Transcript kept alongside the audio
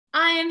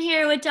I am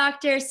here with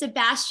Dr.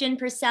 Sebastian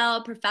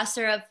Purcell,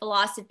 Professor of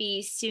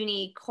Philosophy,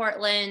 SUNY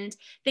Cortland.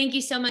 Thank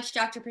you so much,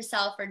 Dr.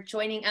 Purcell, for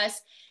joining us.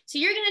 So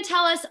you're going to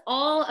tell us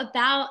all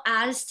about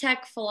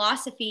Aztec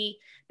philosophy.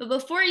 But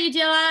before you do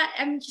that,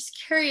 I'm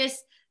just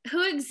curious,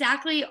 who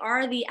exactly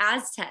are the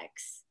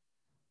Aztecs?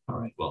 All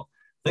right. Well,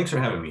 thanks for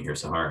having me here,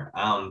 Sahar.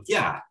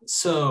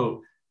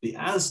 So the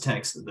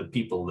Aztecs, the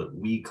people that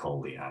we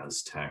call the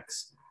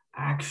Aztecs,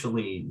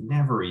 actually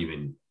never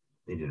even,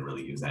 they didn't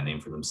really use that name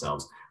for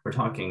themselves. We're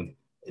talking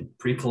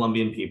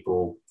pre-Columbian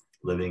people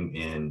living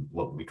in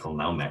what we call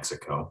now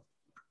Mexico.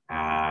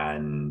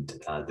 And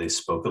they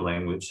spoke a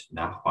language,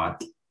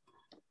 Nahuatl,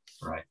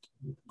 right?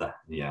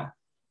 Yeah.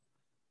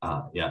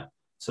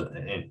 So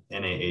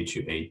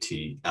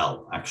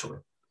Nahuatl, actually.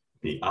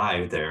 The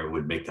I there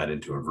would make that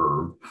into a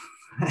verb.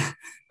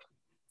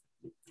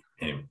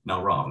 Anyway,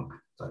 not wrong,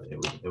 but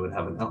it would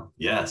have an L.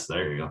 Yes,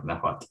 there you go,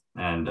 Nahuatl.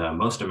 And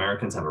most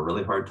Americans have a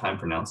really hard time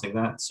pronouncing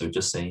that. So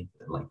just say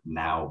like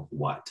now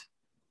what?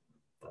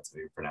 That's how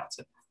you pronounce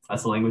it.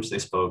 That's the language they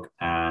spoke.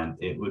 And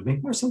it would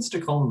make more sense to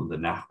call them the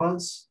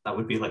Nahuas. That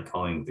would be like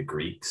calling the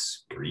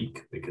Greeks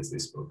Greek because they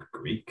spoke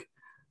Greek,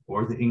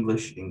 or the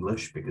English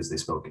because they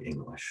spoke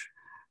English,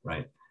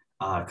 right?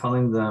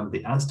 Calling them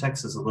the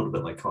Aztecs is a little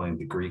bit like calling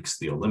the Greeks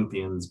the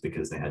Olympians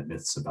because they had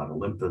myths about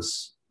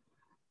Olympus,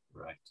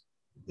 right?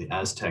 The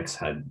Aztecs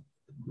had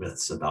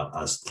myths about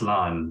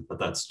Aztlan, but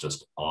that's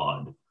just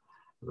odd,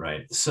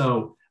 right?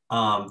 So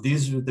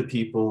these are the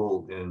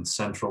people in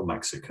central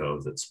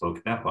Mexico that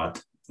spoke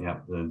Nahuatl. Yeah,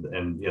 and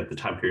the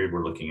time period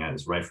we're looking at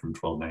is right from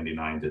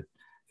 1299 to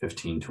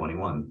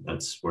 1521.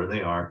 That's where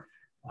they are.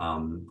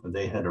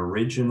 They had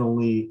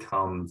originally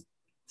come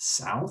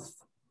south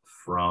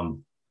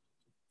from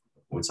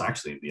what's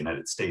actually the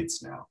United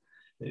States now.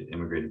 They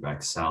immigrated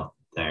back south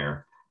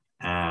there.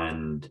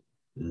 And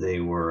they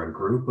were a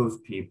group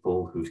of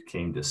people who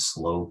came to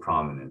slow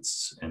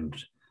prominence. And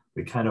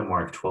we kind of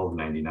mark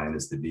 1299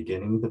 as the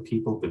beginning of the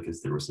people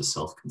because there was a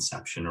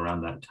self-conception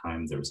around that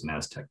time. There was an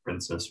Aztec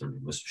princess, her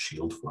name was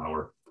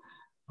Shieldflower,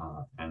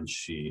 and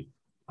she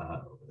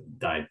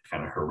died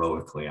kind of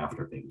heroically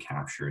after being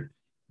captured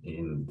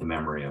in the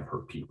memory of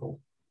her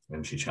people.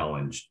 And she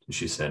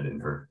said in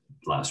her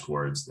last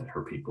words that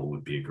her people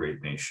would be a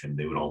great nation.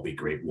 They would all be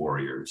great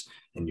warriors,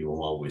 and you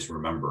will always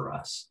remember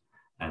us.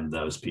 And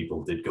those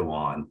people did go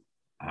on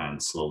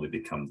and slowly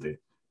become the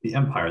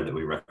empire that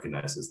we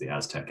recognize as the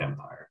Aztec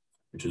Empire,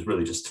 which is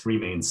really just three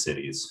main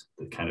cities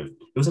that it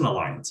was an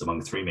alliance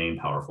among three main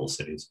powerful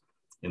cities.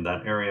 In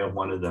that area,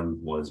 one of them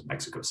was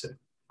Mexico City.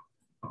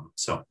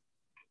 So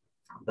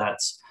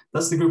that's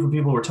the group of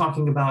people we're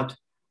talking about.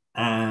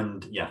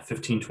 And yeah,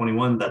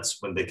 1521,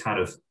 that's when they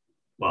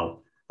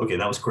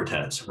that was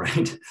Cortez,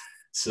 right?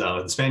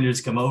 So the Spaniards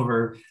come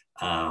over,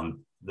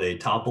 they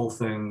topple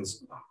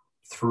things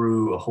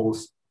through a whole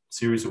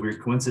series of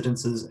weird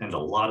coincidences and a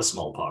lot of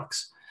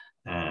smallpox.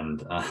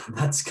 And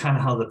that's kind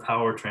of how the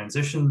power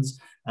transitions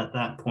at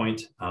that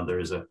point.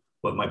 There's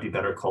what might be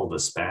better called the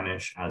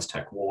Spanish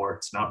Aztec War.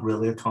 It's not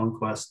really a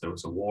conquest. There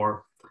was a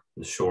war, it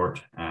was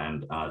short,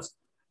 and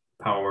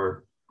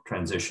power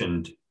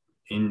transitioned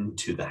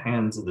into the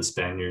hands of the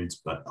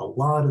Spaniards, but a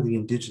lot of the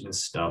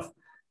indigenous stuff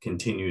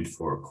continued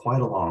for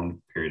quite a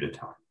long period of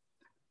time.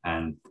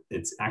 And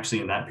it's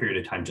actually in that period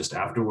of time just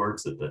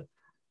afterwards that the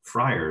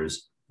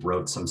friars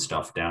wrote some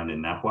stuff down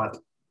in Nahuatl,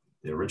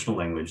 the original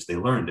language. They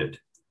learned it.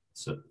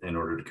 So in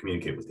order to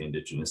communicate with the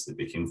indigenous, they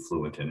became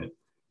fluent in it.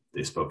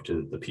 They spoke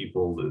to the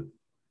people that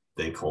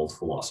they called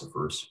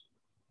philosophers,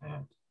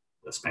 and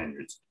the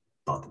Spaniards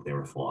thought that they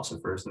were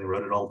philosophers, and they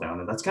wrote it all down.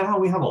 And that's kind of how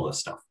we have all this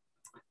stuff.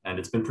 And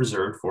it's been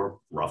preserved for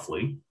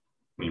roughly,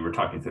 we're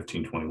talking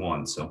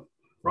 1521, so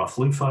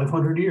roughly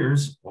 500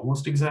 years,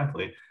 almost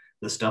exactly.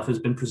 The stuff has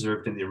been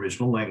preserved in the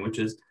original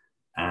languages.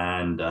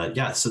 And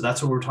so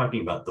that's what we're talking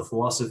about, the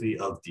philosophy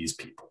of these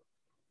people.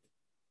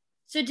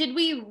 So did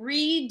we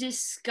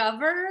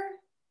rediscover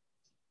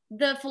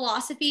the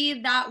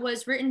philosophy that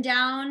was written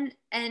down?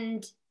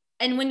 And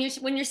when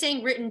you're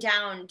saying written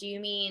down, do you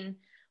mean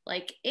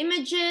like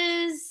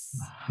images?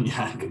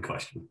 Yeah, good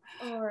question.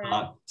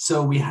 Or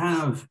so we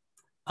have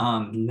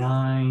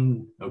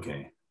 9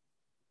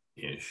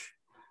 ish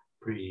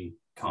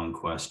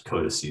pre-conquest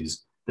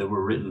codices that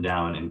were written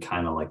down in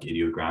kind of like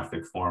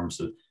ideographic form.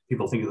 So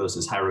people think of those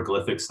as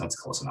hieroglyphics. That's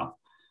close enough.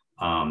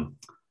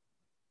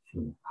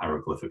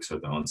 Hieroglyphics are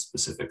their own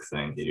specific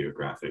thing.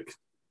 Ideographic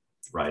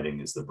writing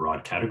is the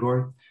broad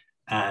category.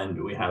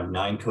 And we have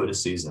 9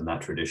 codices in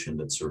that tradition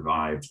that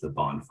survived the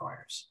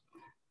bonfires.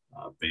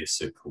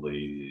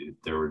 Basically,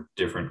 there were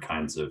different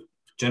kinds of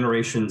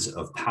generations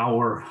of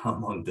power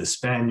among the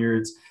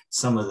Spaniards.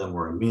 Some of them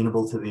were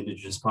amenable to the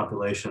indigenous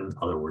population,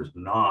 others were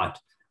not.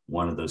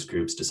 One of those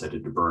groups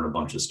decided to burn a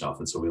bunch of stuff,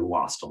 and so we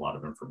lost a lot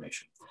of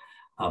information.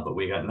 But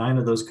we got 9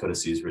 of those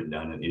codices written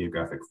down in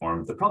ideographic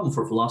form. The problem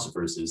for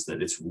philosophers is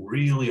that it's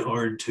really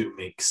hard to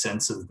make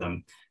sense of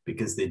them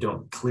because they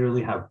don't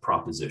clearly have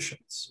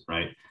propositions,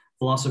 right?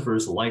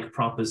 Philosophers like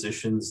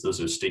propositions.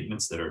 Those are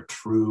statements that are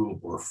true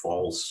or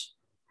false,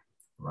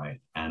 right?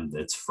 And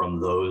it's from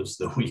those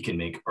that we can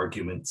make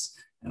arguments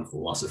and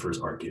philosophers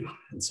argue.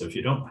 And so if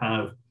you don't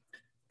have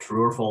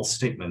true or false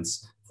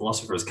statements,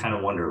 philosophers kind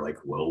of wonder like,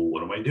 well,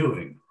 what am I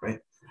doing, right?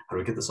 How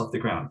do I get this off the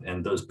ground?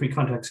 And those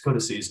pre-context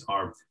codices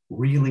are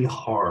really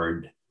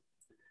hard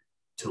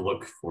to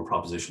look for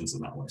propositions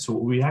in that way. So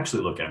what we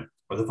actually look at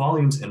are the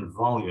volumes and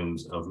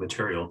volumes of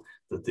material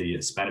that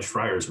the Spanish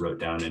friars wrote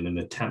down in an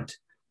attempt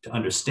to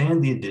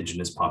understand the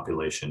indigenous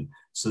population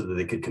so that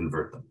they could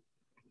convert them.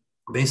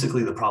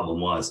 Basically, the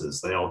problem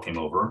is they all came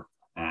over,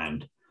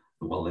 and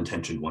the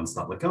well-intentioned ones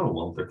thought like, oh,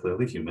 well, they're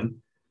clearly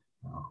human.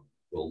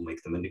 We'll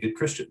make them into good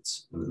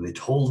Christians. And then they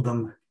told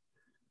them,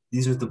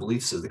 these are the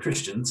beliefs of the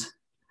Christians.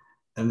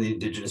 And the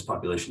indigenous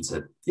population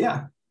said,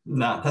 yeah,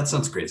 nah, that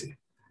sounds crazy.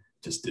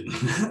 Just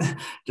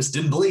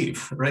didn't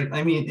believe, right?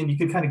 I mean, and you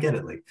can kind of get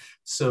it. Like,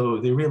 so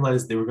they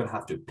realized they were going to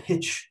have to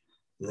pitch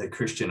the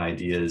Christian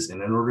ideas.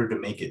 And in order to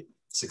make it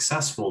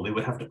successful, they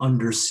would have to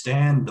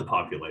understand the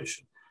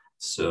population.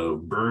 So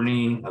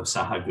Bernie of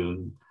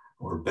Sahagún,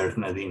 or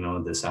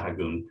Bernardino de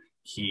Sahagún,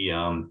 he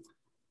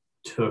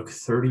took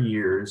 30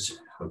 years.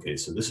 Okay,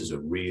 so this is a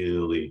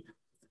really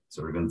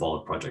sort of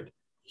involved project.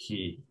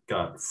 He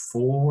got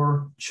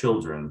 4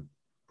 children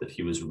that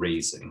he was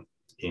raising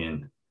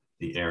in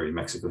the area,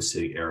 Mexico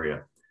City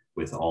area,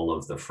 with all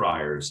of the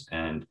friars,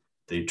 and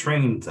they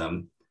trained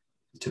them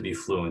to be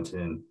fluent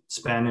in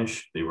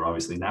Spanish. They were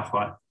obviously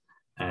Nahuatl,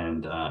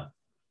 and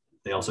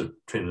they also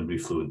trained them to be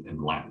fluent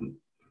in Latin.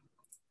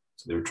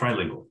 So they were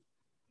trilingual.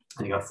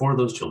 And he got 4 of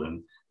those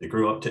children. They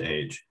grew up to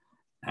age,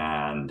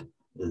 and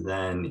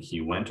then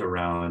he went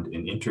around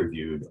and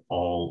interviewed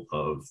all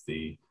of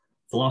the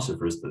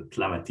philosophers, the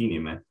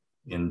Tlamatinime,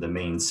 in the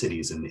main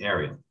cities in the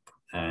area,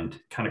 and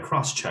kind of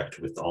cross-checked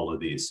with all of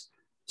these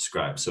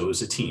scribes. So it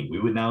was a team. We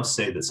would now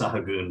say that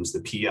Sahagún was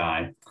the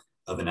PI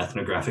of an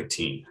ethnographic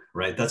team,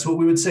 right? That's what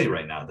we would say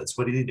right now. That's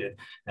what he did.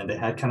 And they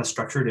had kind of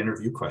structured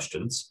interview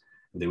questions.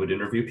 They would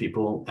interview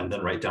people and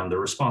then write down their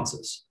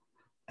responses.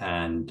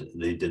 And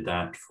they did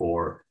that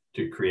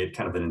to create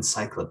kind of an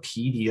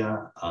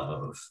encyclopedia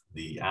of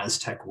the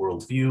Aztec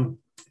worldview.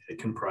 It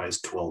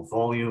comprised 12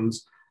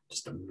 volumes,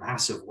 just a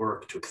massive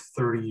work, took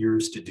 30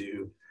 years to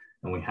do.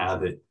 And we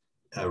have it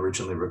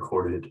originally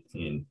recorded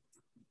in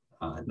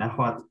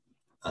Nahuatl,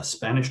 a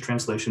Spanish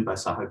translation by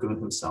Sahagún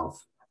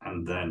himself,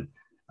 and then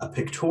a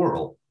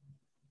pictorial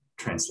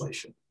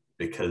translation,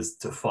 because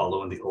to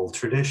follow in the old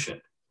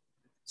tradition.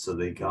 So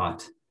they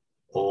got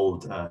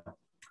old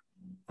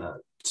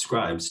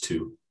scribes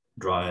to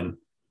draw in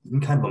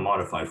kind of a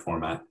modified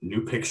format,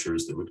 new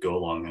pictures that would go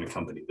along and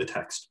accompany the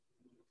text.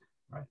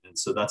 Right. And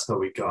so that's how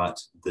we got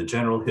the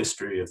general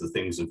history of the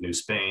things of New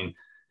Spain.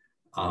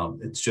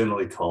 It's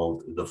generally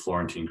called the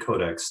Florentine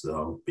Codex,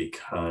 though,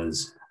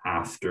 because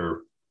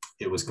after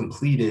it was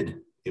completed,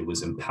 it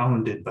was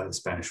impounded by the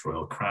Spanish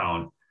royal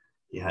crown.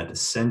 He had to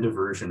send a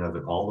version of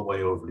it all the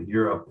way over to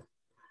Europe.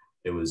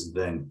 It was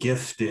then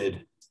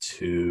gifted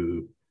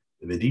to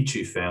the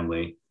Medici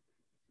family,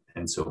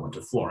 and so it went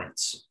to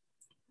Florence,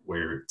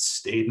 where it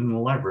stayed in the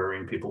library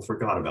and people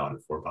forgot about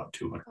it for about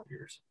 200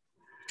 years.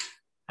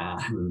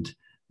 And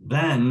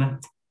then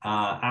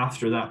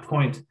after that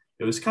point,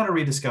 it was kind of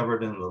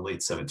rediscovered in the late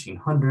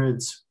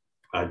 1700s.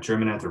 A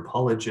German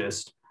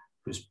anthropologist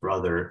whose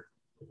brother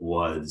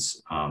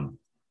was a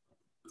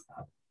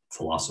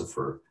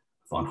philosopher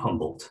von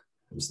Humboldt.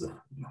 It was the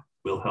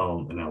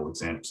Wilhelm and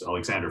Alexander. So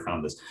Alexander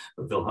found this,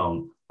 but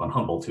Wilhelm von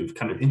Humboldt, who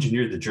kind of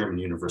engineered the German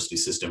university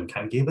system,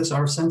 kind of gave us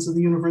our sense of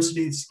the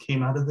universities,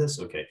 came out of this.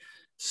 Okay,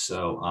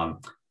 so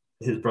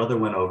his brother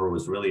went over,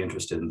 was really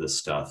interested in this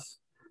stuff,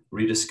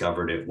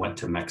 rediscovered it, went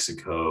to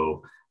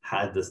Mexico,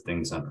 had the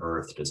things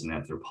unearthed as an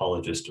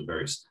anthropologist of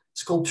various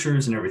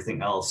sculptures and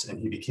everything else. And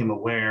he became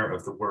aware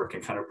of the work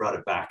and kind of brought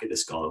it back into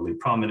scholarly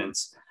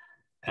prominence,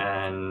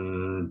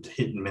 and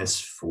hit and miss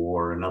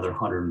for another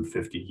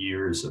 150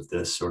 years of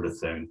this sort of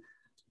thing.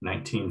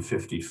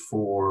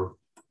 1954,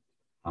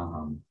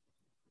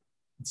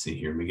 let's see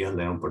here, Miguel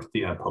León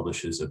Portilla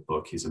publishes a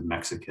book. He's a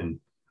Mexican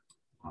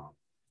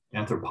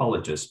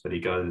anthropologist, but he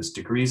got his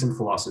degrees in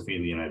philosophy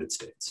in the United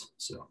States.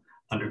 So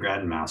undergrad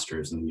and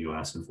master's in the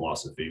US in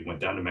philosophy, went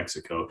down to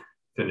Mexico,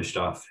 finished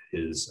off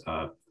his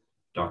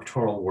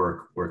doctoral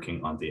work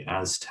working on the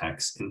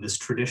Aztecs in this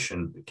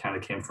tradition that kind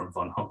of came from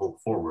von Humboldt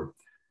forward,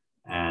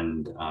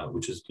 and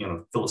which is,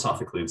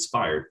 philosophically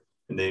inspired.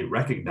 And they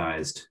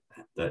recognized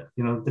that,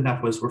 the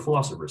Nahuas were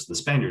philosophers. The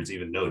Spaniards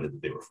even noted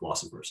that they were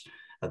philosophers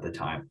at the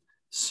time.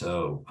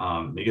 So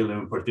Miguel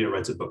León Portilla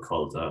writes a book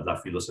called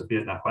La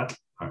Filosofía Nahuatl,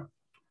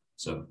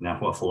 so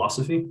Nahua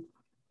philosophy,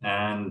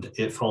 and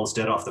it falls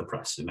dead off the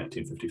press in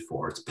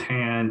 1954. It's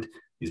panned.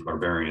 These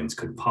barbarians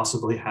couldn't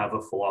possibly have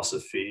a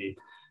philosophy.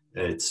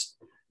 It's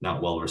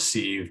not well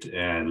received,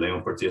 and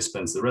León Portilla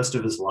spends the rest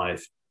of his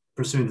life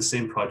pursuing the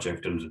same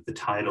project under the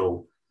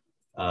title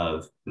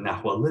of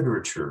Nahua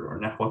literature or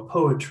Nahua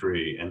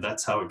poetry, and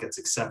that's how it gets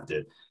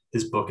accepted.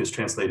 His book is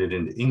translated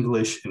into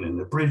English in an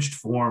abridged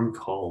form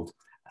called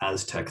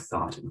Aztec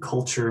Thought and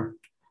Culture,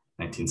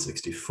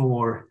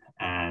 1964,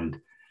 and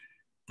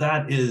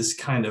that is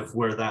kind of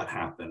where that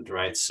happened,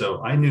 right?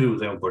 So I knew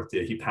Leon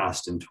Portia, he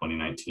passed in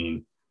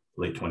 2019,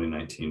 late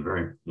 2019,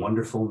 very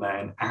wonderful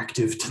man,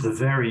 active to the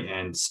very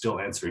end, still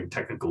answering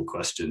technical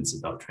questions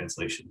about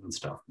translation and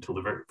stuff until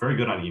they're very, very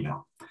good on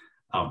email.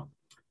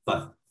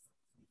 But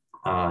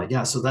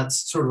yeah, so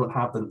that's sort of what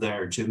happened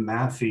there. Jim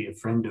Maffei, a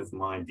friend of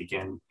mine,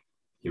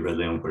 he read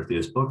Leon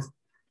Portia's book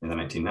in the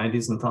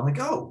 1990s and thought like,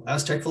 oh,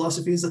 Aztec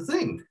philosophy is a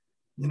thing,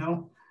 you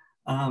know?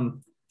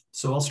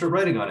 So I'll start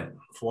writing on it.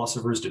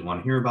 Philosophers didn't want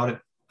to hear about it.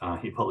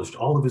 He published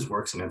all of his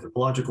works in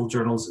anthropological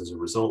journals as a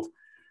result.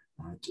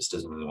 Just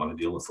doesn't really want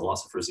to deal with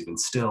philosophers even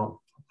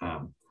still.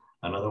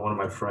 Another one of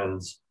my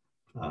friends,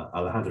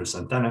 Alejandro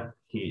Santana,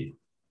 he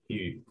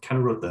kind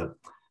of wrote the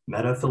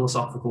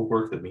meta-philosophical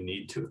work that we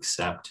need to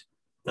accept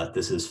that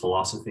this is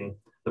philosophy.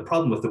 The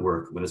problem with the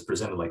work when it's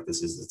presented like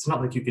this is it's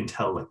not like you can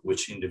tell like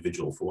which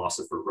individual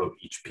philosopher wrote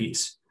each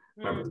piece.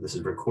 Remember, this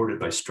is recorded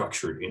by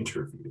structured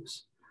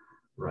interviews,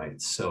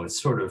 right? So it's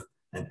sort of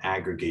an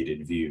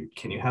aggregated view.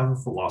 Can you have a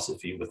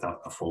philosophy without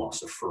a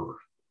philosopher?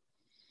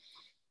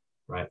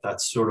 Right,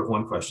 that's sort of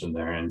one question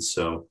there. And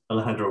so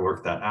Alejandro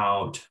worked that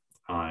out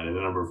and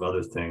a number of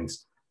other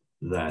things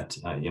that,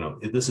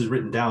 this is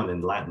written down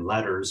in Latin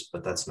letters,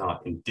 but that's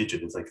not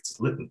indigenous, like it's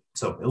written.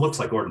 So it looks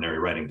like ordinary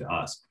writing to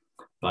us,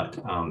 but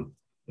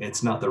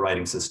it's not the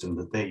writing system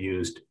that they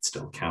used. It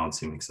still counts.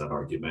 He makes that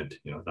argument,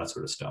 that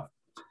sort of stuff.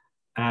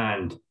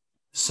 And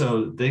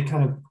so they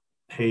kind of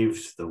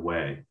paved the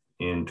way.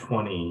 In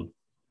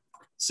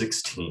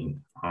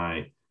 2016,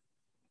 I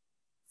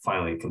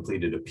finally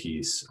completed a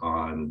piece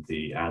on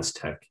the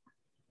Aztec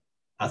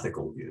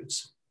ethical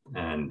views.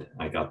 And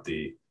I got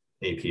the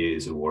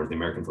APA's award, the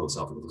American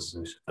Philosophical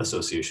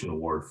Association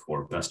Award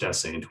for Best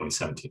Essay in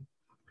 2017,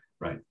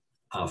 right,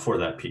 for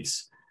that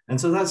piece. And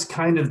so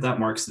that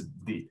marks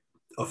the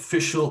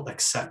official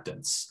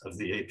acceptance of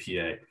the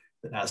APA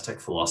that Aztec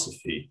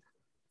philosophy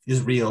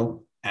is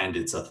real and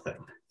it's a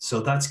thing. So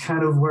that's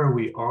kind of where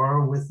we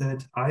are with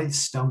it. I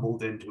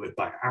stumbled into it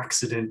by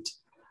accident.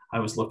 I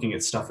was looking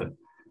at stuff at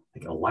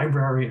like a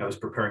library. I was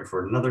preparing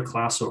for another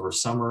class over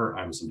summer.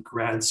 I was in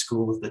grad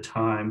school at the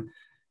time.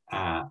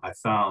 I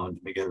found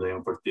Miguel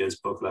León Portia's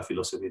book, La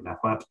Filosofía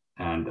Náhuatl,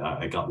 and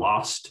I got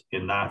lost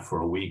in that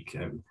for a week.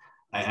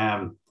 I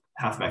am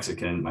half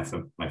Mexican. My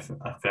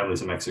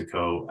family's in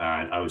Mexico,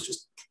 and I was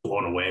just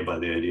blown away by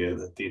the idea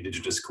that the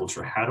indigenous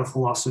culture had a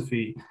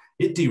philosophy.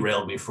 It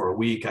derailed me for a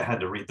week. I had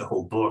to read the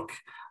whole book.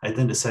 I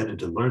then decided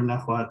to learn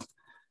Náhuatl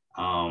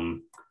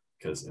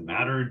because it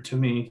mattered to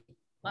me.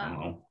 Wow. I don't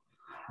know,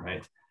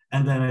 right?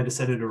 And then I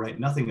decided to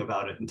write nothing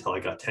about it until I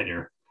got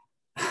tenure.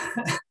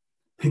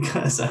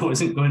 Because I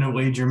wasn't going to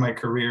wager my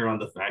career on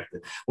the fact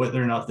that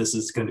whether or not this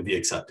is going to be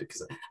accepted,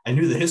 because I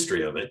knew the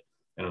history of it.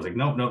 And I was like,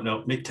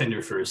 no, make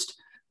tenure first,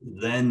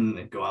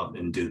 then go out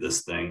and do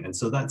this thing. And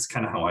so that's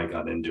kind of how I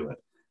got into it.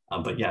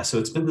 But yeah, so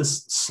it's been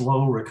this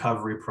slow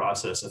recovery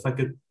process. If I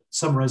could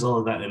summarize all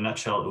of that in a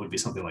nutshell, it would be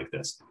something like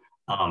this.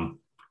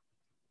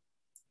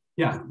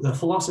 Yeah, the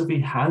philosophy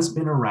has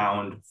been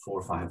around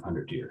for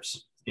 500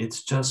 years.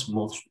 It's just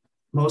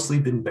mostly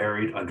been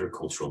buried under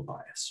cultural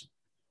bias.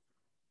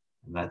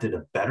 And that did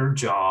a better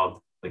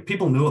job. Like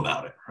people knew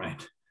about it,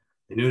 right?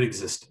 They knew it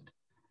existed.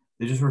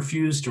 They just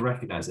refused to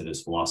recognize it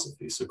as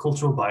philosophy. So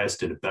cultural bias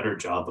did a better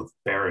job of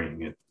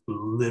burying it,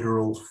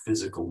 literal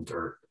physical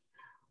dirt.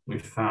 We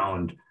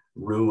found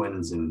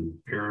ruins and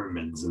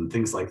pyramids and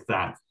things like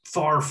that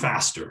far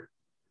faster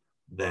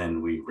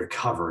than we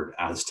recovered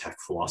Aztec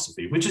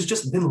philosophy, which has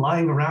just been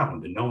lying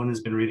around and no one has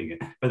been reading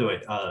it. By the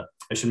way, I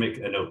should make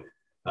a note.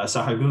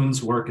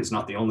 Sahagún's work is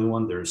not the only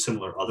one. There's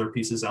similar other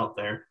pieces out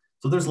there.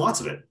 So there's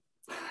lots of it.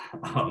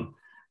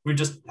 We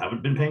just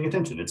haven't been paying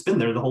attention. It's been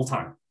there the whole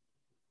time.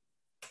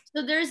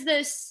 So there's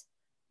this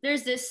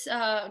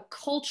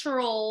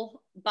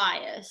cultural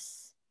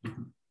bias,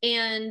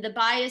 and the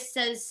bias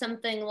says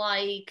something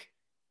like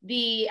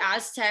the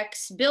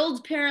Aztecs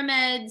build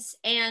pyramids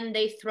and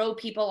they throw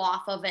people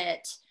off of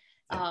it.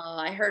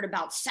 I heard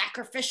about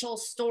sacrificial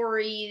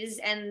stories,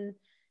 and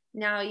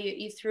now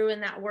you threw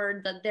in that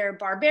word that they're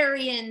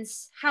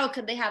barbarians. How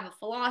could they have a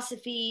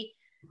philosophy?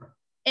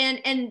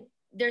 And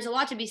there's a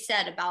lot to be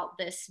said about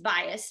this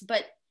bias,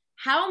 but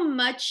how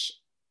much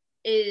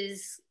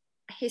is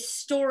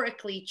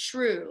historically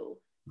true?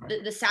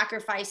 Right. The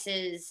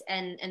sacrifices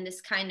and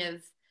this kind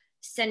of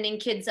sending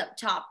kids up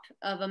top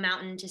of a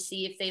mountain to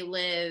see if they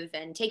live,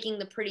 and taking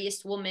the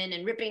prettiest woman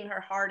and ripping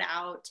her heart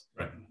out.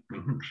 Right.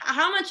 Mm-hmm.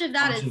 How much of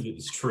that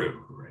is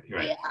true?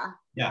 Right. Yeah.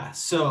 Yeah.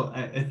 So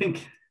I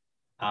think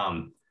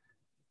the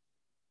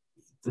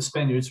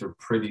Spaniards were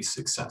pretty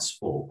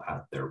successful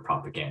at their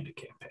propaganda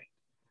campaign.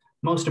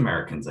 Most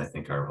Americans, I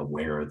think, are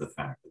aware of the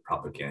fact that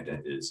propaganda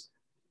is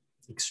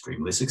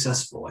extremely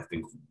successful. I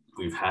think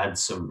we've had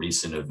some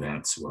recent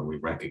events where we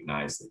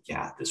recognize that,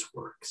 yeah, this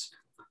works.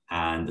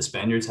 And the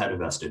Spaniards had a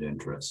vested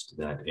interest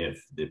that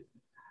if the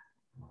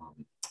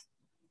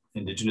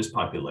indigenous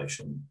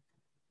population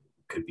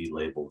could be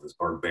labeled as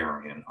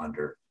barbarian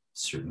under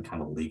certain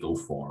kind of legal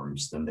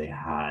forms, then they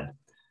had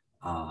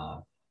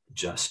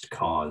just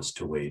cause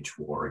to wage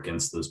war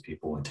against those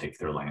people and take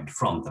their land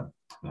from them.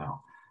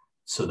 Now,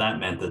 so that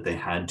meant that they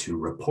had to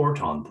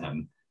report on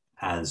them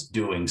as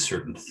doing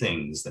certain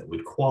things that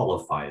would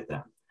qualify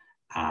them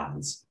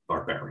as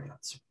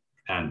barbarians.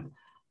 And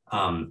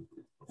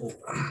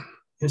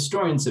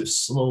historians have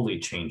slowly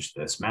changed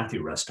this.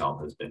 Matthew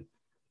Restall has been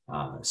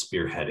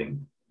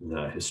spearheading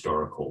the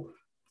historical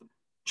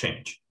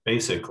change.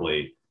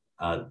 Basically,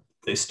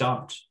 they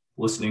stopped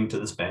listening to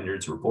the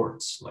Spaniards'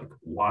 reports. Like,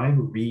 why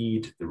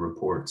read the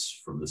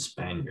reports from the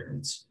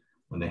Spaniards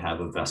when they have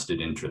a vested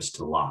interest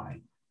to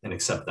lie and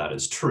accept that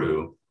as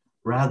true,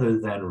 rather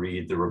than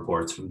read the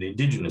reports from the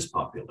indigenous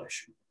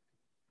population?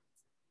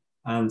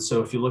 And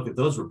so if you look at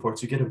those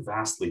reports, you get a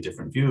vastly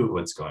different view of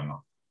what's going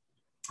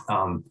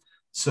on.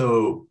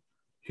 So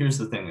here's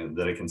the thing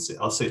that I can say.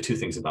 I'll say two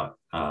things about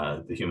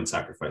the human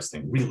sacrifice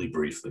thing really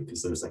briefly,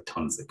 because there's like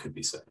tons that could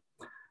be said.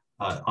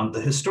 On the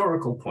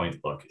historical point,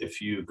 look,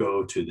 if you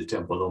go to the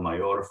Templo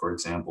Mayor, for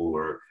example,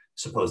 where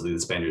supposedly the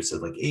Spaniards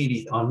said like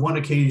on one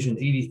occasion,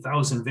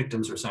 80,000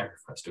 victims were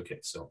sacrificed. Okay,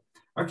 so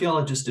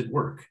archaeologists did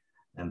work,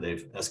 and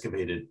they've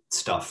excavated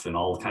stuff in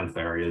all kinds of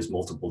areas,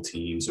 multiple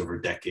teams over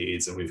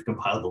decades, and we've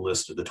compiled a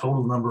list of the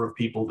total number of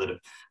people that have,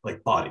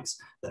 like bodies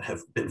that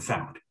have been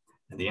found.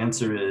 And the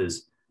answer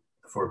is,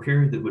 for a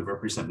period that would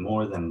represent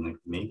more than like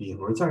maybe,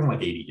 we're talking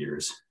like 80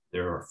 years,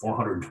 there are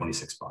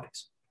 426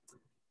 bodies.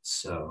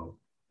 So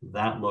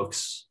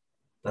that's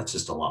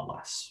just a lot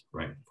less,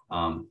 right?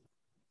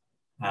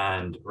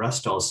 And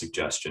Restall's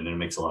suggestion, and it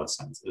makes a lot of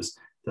sense, is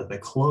that the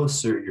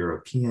closer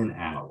European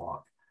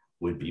analog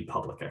would be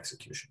public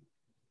execution.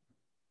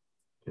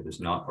 Okay,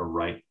 there's not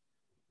an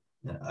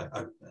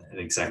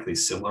exactly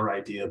similar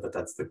idea, but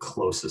that's the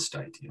closest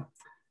idea.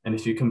 And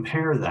if you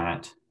compare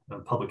that,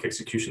 public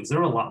executions, there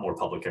were a lot more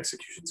public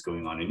executions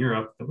going on in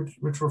Europe,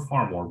 which were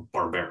far more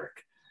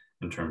barbaric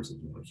in terms of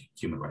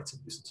human rights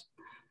abuses.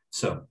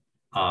 So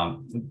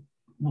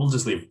we'll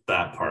just leave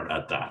that part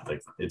at that.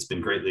 Like, it's been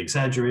greatly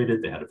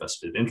exaggerated. They had a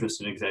vested interest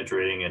in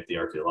exaggerating it. The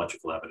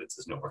archaeological evidence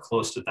is nowhere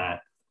close to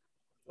that.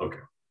 Okay.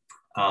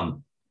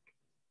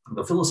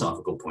 The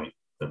philosophical point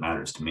that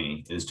matters to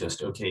me is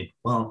just, okay,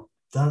 well,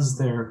 does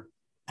their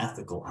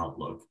ethical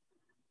outlook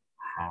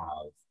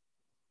have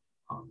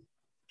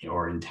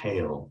or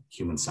entail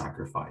human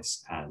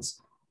sacrifice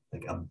as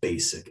like a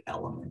basic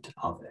element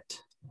of it?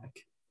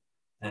 Like,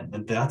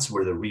 and that's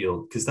where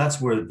because that's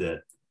where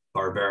the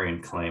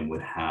barbarian claim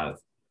would have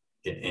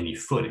any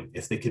footing.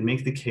 If they could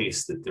make the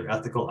case that their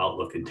ethical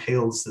outlook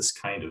entails this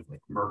kind of like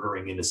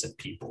murdering innocent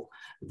people,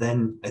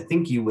 then I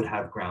think you would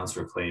have grounds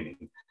for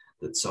claiming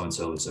that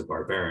so-and-so is a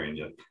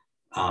barbarian.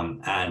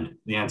 And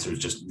the answer is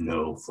just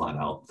no, flat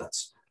out.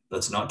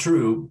 That's not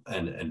true.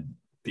 And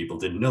people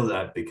didn't know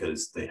that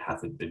because they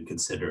haven't been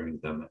considering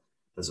them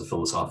as a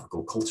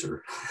philosophical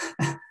culture.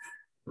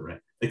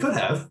 Right? They could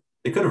have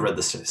read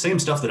the same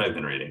stuff that I've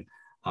been reading.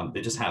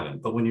 They just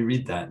haven't. But when you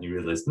read that and you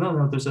realize,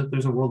 no, there's a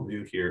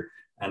worldview here,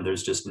 and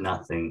there's just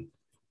nothing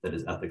that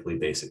is ethically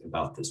basic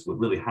about this. What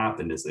really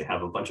happened is they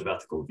have a bunch of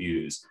ethical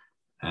views,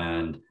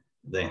 and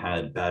they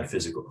had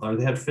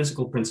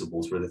physical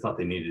principles where they thought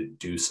they needed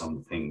to do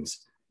some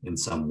things in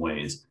some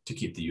ways to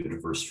keep the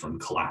universe from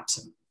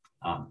collapsing.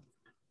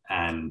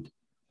 And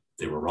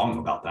they were wrong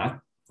about that,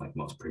 like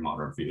most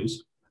pre-modern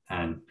views.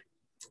 And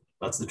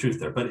that's the truth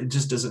there. But it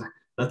just doesn't,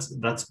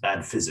 that's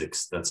bad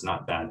physics. That's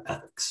not bad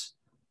ethics.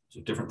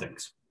 Those are different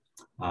things.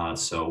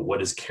 So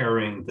what is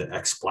carrying the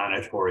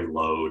explanatory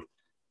load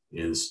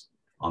is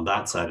on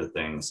that side of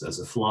things. As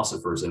a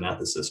philosopher, as an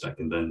ethicist, I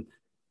can then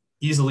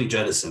easily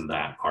jettison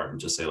that part and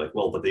just say like,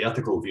 well, but the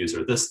ethical views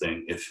are this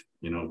thing. If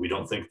we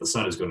don't think the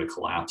sun is going to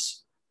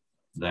collapse,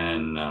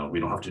 then we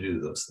don't have to do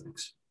those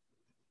things.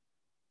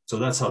 So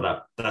that's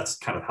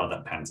kind of how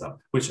that pans out,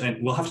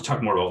 and we'll have to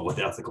talk more about what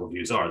the ethical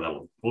views are.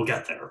 We'll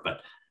get there,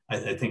 but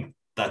I think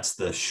that's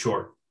the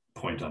short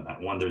point on that.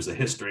 One, there's a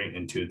history,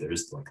 and two,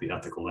 there's like the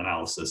ethical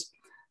analysis,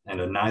 and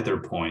at neither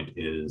point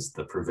is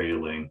the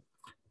prevailing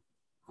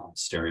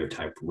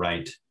stereotype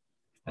right,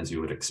 as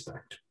you would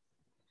expect.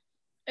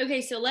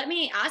 Okay, so let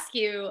me ask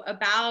you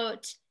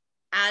about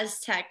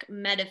Aztec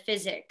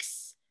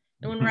metaphysics.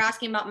 And when we're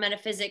asking about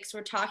metaphysics,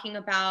 we're talking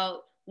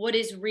about what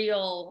is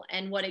real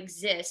and what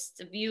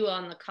exists, a view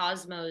on the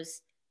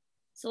cosmos.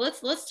 So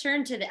let's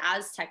turn to the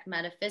Aztec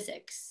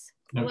metaphysics.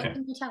 Okay. What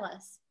can you tell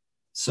us?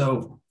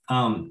 So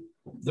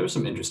there's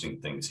some interesting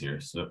things here.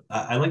 So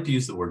I like to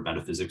use the word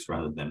metaphysics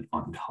rather than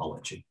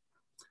ontology.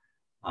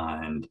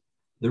 And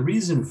the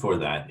reason for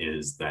that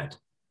is that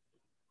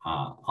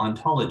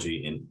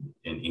ontology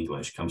in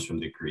English comes from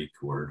the Greek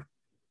word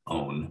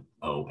on,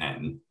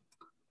 O-N.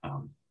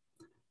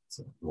 It's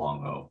a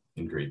long O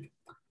in Greek.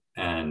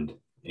 And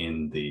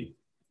in the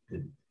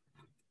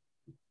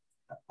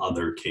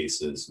other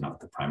cases,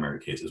 not the primary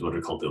cases, what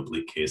are called the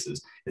oblique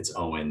cases, it's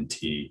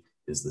O-N-T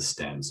is the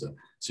stem. So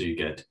you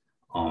get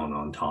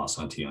ontos,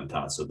 onti,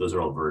 ontas. So those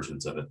are all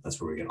versions of it.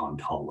 That's where we get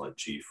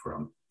ontology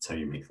from. That's how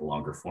you make the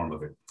longer form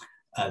of it.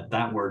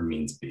 That word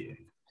means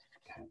being.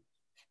 Okay.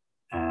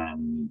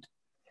 And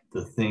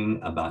the thing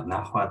about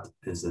Nahuatl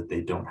is that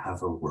they don't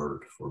have a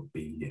word for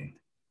being.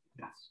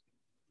 Yes,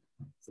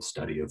 the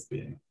study of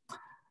being.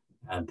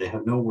 And they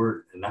have no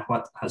word,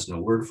 Nahuatl has no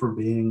word for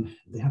being.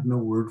 They have no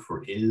word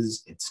for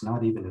is. It's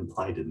not even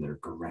implied in their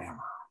grammar,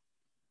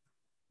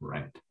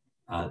 right?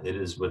 It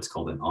is what's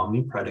called an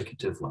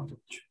omnipredicative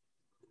language.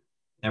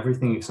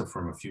 Everything except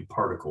from a few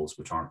particles,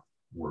 which aren't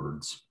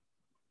words,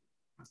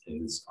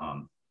 is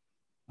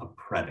a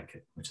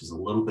predicate, which is a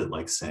little bit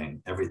like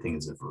saying everything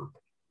is a verb.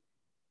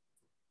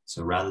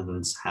 So rather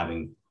than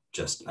having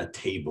just a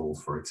table,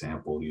 for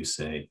example, you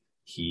say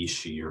he,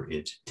 she, or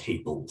it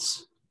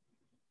tables.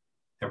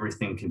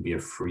 Everything can be a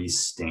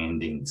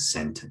freestanding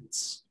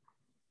sentence.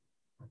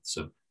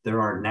 So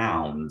there are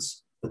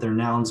nouns, but they're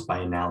nouns by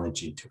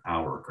analogy to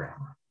our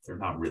grammar. They're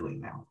not really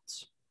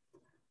nouns.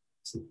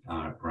 So,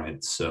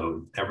 right,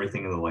 so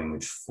everything in the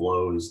language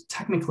flows.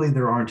 Technically,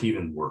 there aren't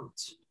even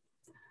words.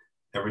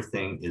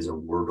 Everything is a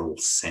wordle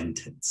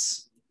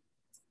sentence.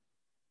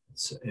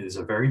 So it is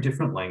a very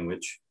different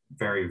language,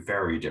 very,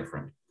 very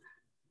different.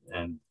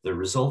 And the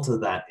result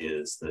of that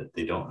is that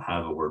they don't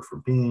have a word for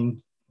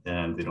being,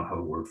 and they don't have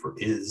a word for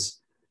is.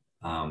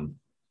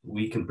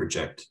 We can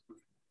project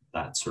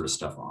that sort of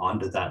stuff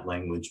onto that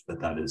language,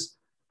 but that is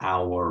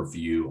our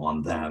view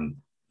on them.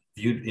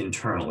 Viewed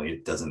internally,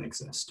 it doesn't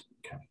exist.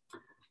 Okay.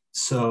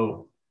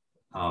 So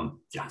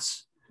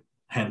yes,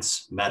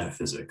 hence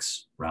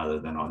metaphysics rather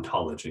than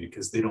ontology,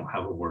 because they don't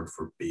have a word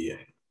for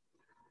being.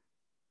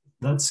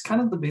 That's kind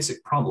of the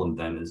basic problem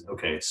then is,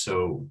 okay,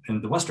 so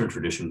in the Western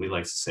tradition, we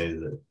like to say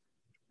that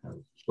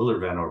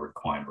Willard Van Orvert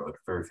Quine wrote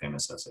a very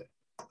famous essay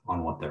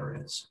on what there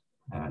is.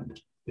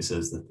 And he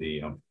says that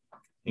the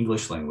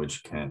English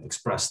language can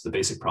express the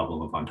basic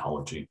problem of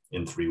ontology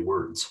in 3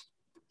 words.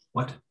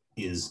 What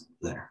is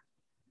there?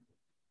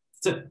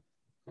 That's it.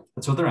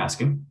 That's what they're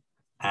asking.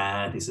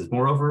 And he says,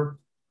 moreover,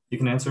 you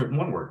can answer it in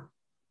 1 word.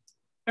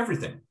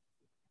 Everything.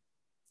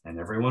 And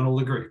everyone will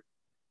agree.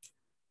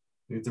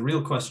 The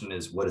real question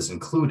is what is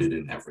included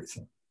in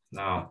everything?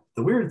 Now,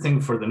 the weird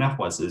thing for the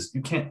Nahuatls is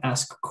you can't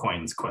ask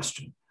Quine's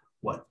question.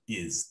 What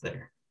is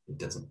there? It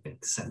doesn't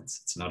make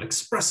sense. It's not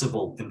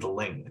expressible in the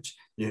language.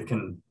 You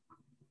can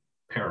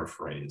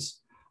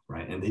paraphrase,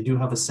 right? And they do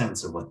have a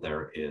sense of what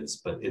there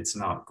is, but it's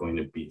not going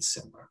to be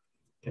similar.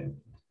 Okay.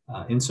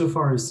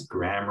 Insofar as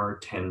grammar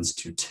tends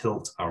to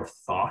tilt our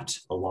thought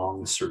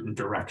along a certain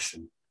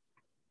direction,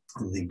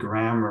 the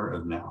grammar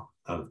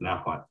of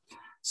Nahuatl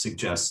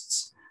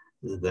suggests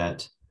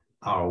that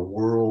our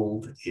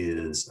world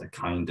is a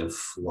kind of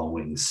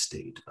flowing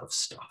state of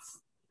stuff.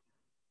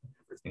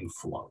 Everything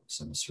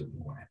flows in a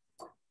certain way.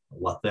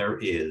 What there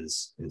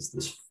is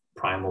this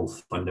primal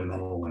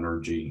fundamental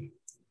energy,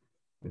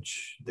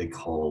 which they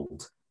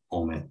called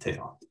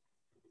Ometeot.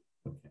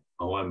 Okay.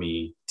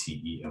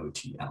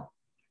 O-M-E-T-E-O-T-L.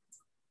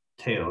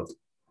 Teot,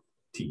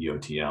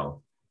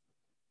 T-E-O-T-L,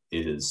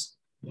 is,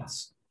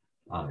 yes,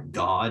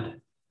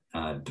 God,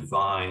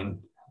 divine,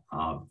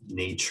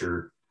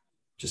 nature,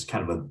 just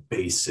kind of a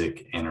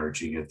basic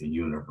energy of the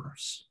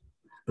universe.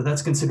 But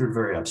that's considered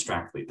very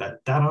abstractly.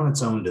 That on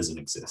its own doesn't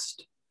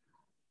exist.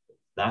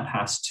 That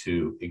has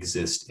to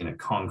exist in a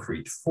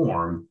concrete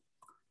form,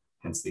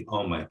 hence the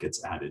Oma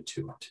gets added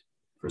to it.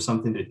 For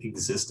something to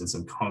exist in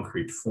some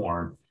concrete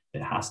form,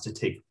 it has to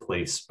take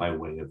place by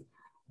way of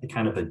a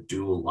kind of a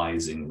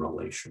dualizing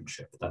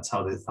relationship. That's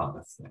how they thought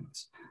of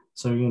things.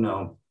 So, you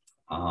know,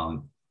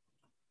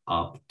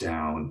 up,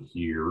 down,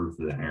 here,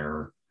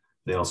 there.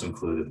 They also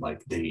included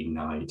like day,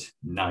 night,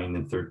 9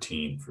 and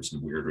 13 for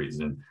some weird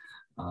reason.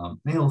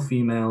 Male,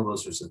 female,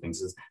 those sorts of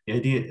things. The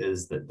idea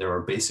is that there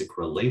are basic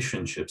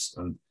relationships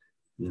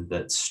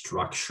that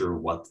structure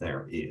what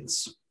there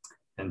is.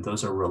 And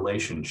those are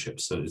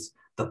relationships. So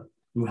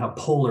you have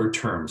polar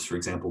terms, for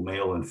example,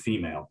 male and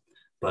female,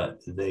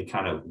 but they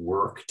kind of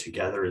work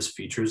together as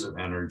features of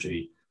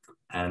energy,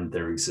 and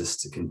there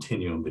exists a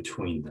continuum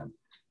between them.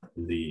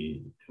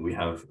 We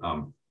have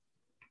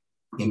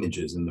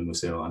images in the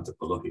Museo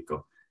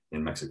Antropológico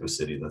in Mexico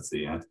City, that's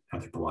the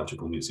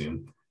anthropological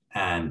museum,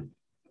 and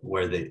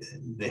where they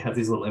have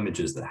these little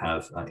images that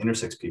have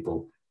intersex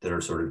people that are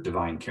sort of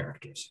divine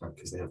characters, right?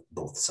 Because they have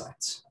both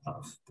sides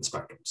of the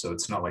spectrum. So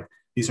it's not like,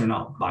 these are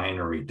not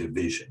binary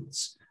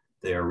divisions.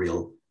 They are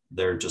real,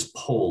 they're just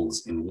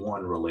poles in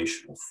one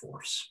relational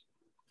force,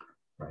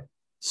 right?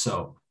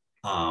 So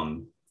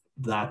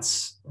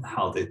that's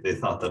how they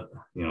thought that,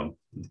 you know,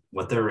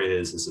 what there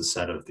is a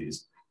set of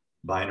these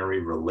binary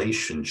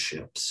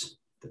relationships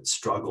that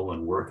struggle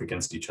and work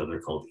against each other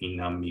called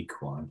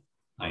Inamikwan,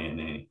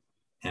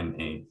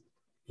 I-N-A-M-A,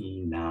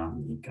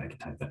 Inamik, I can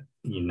type that,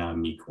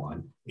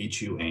 Inamikwan,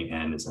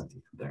 H-U-A-N is at the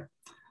end there.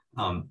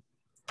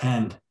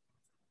 And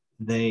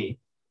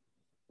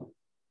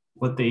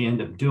what they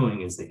end up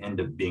doing is they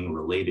end up being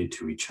related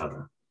to each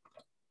other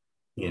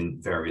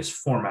in various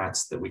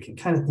formats that we can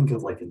kind of think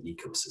of like an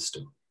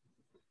ecosystem.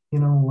 You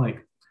know,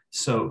 like,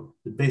 so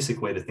the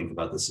basic way to think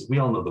about this is we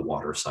all know the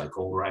water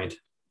cycle, right?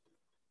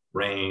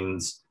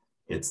 Rains,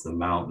 hits the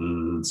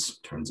mountains,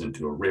 turns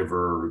into a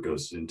river,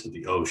 goes into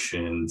the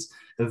oceans,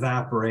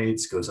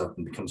 evaporates, goes up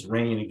and becomes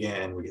rain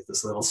again. We get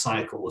this little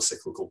cycle, a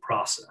cyclical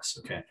process,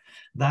 okay?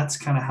 That's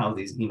kind of how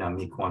these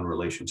Inamikwan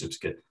relationships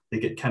they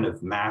get kind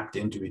of mapped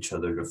into each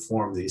other to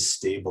form these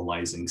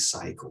stabilizing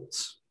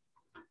cycles,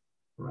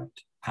 right?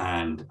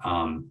 And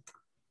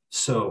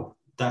so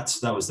that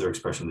was their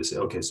expression. They say,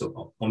 okay,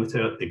 so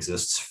Ometeotl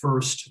exists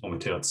first.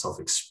 Ometeotl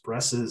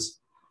self-expresses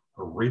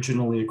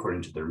originally,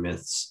 according to their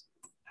myths,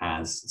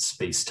 as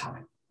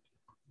space-time.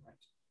 Right?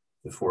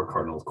 The 4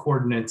 cardinal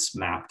coordinates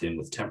mapped in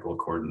with temporal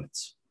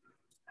coordinates.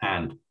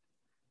 And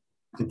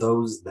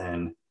those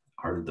then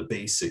are the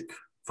basic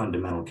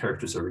fundamental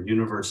characters of our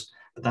universe,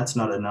 but that's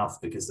not enough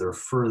because there are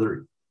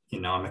further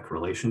economic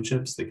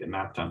relationships that get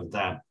mapped onto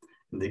that,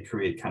 and they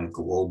create kind of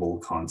global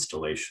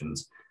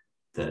constellations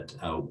that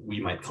we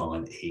might call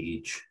an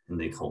age, and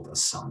they call the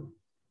sun,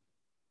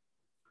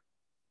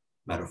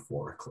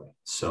 metaphorically.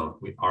 So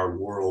our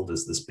world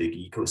is this big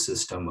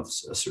ecosystem of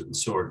a certain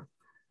sort,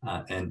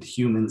 and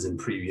humans in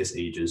previous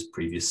ages,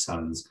 previous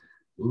suns,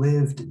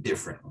 lived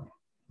differently,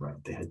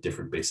 right? They had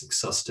different basic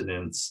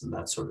sustenance and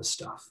that sort of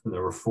stuff. And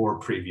there were 4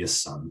 previous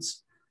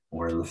suns.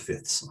 We're the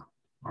 5th sun.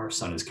 Our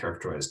sun is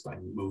characterized by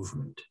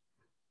movement.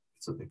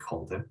 That's what they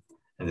called it.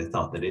 And they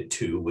thought that it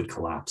too would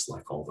collapse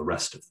like all the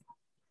rest of them.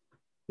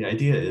 The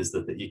idea is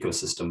that the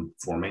ecosystem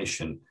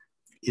formation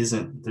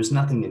there's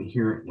nothing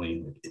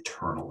inherently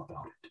eternal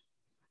about it.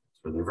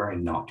 So they're very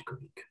not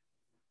Greek.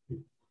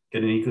 You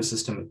get an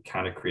ecosystem, it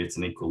kind of creates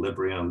an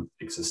equilibrium,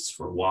 exists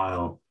for a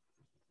while,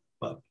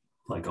 but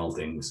like all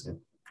things, it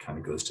kind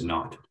of goes to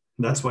naught.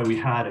 And that's why we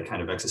had a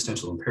kind of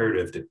existential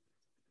imperative to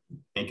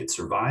make it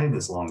survive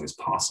as long as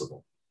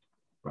possible,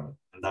 right?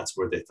 And that's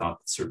where they thought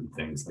that certain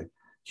things like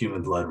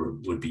human blood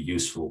would be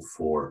useful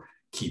for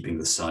keeping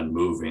the sun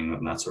moving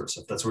and that sort of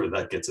stuff. That's where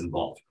that gets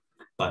involved.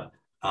 But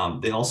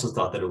they also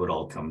thought that it would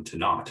all come to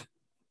naught.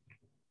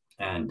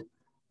 And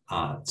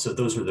so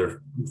those were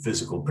their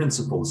physical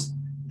principles.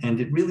 And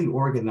it really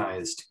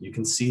organized, you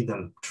can see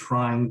them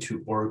trying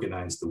to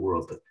organize the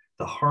world. But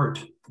the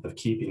heart of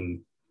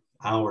keeping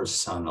our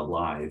sun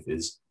alive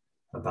is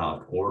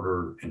about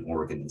order and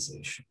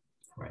organization,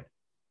 right?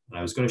 And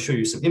I was going to show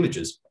you some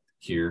images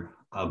here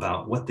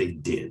about what they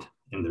did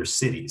in their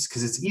cities,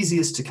 because it's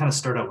easiest to kind of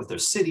start out with their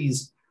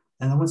cities.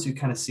 And then once you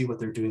kind of see what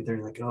they're doing,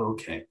 they're like, oh,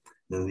 okay.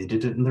 Then they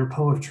did it in their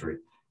poetry.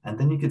 And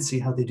then you could see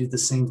how they do the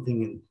same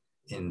thing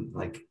in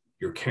like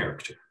your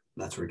character.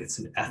 That's where it gets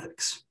into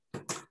ethics.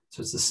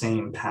 So it's the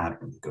same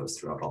pattern that goes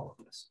throughout all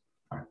of this.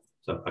 All right,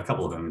 so a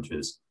couple of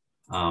images.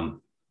 All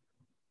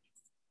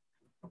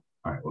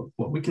right,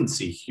 what we can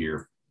see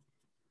here,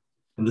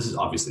 and this is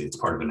obviously, it's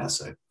part of an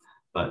essay,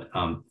 but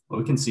what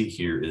we can see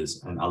here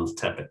is an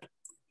Altepet,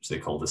 which they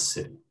call the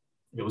city.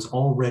 It was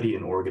already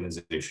an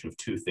organization of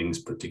 2 things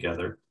put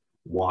together,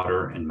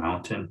 water and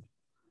mountain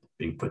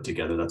being put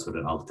together. That's what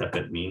an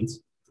Altepet means.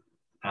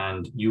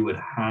 And you would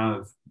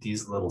have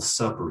these little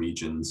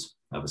sub-regions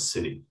of a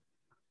city.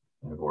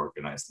 I've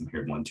organized them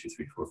here, 1, 2,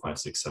 3, 4, 5,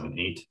 6, 7,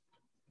 8.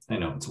 I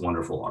know, it's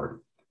wonderful art.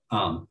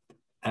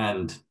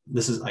 And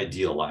this is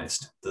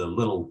idealized. The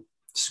little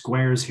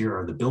squares here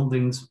are the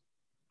buildings,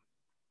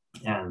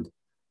 and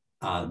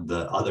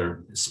the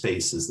other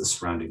space is the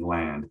surrounding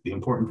land. The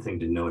important thing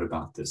to note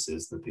about this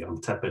is that the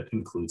Altepet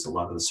includes a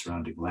lot of the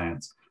surrounding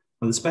lands.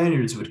 When the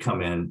Spaniards would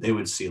come in, they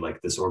would see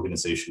like this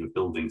organization of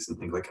buildings and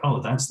think like,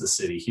 oh, that's the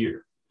city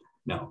here.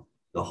 No,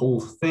 the whole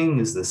thing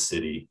is the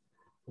city.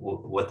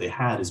 What they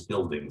had is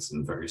buildings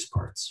in various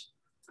parts.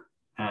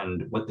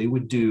 And what they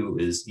would do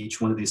is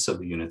each one of these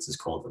subunits is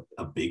called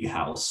a big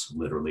house,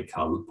 literally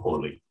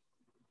kalpoli.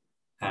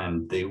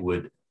 And they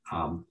would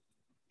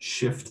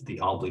shift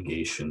the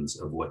obligations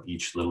of what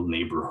each little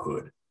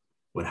neighborhood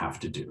would have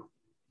to do.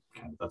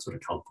 Okay, that's what a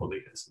kalpoli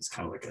is. It's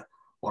kind of like a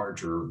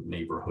larger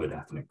neighborhood,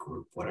 ethnic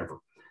group, whatever.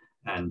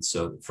 And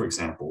so, for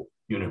example,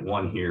 Unit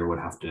 1 here would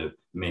have to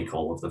make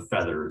all of the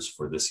feathers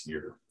for this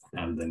year.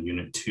 And then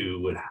Unit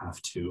 2 would have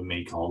to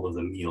make all of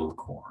the meal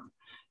corn.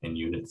 And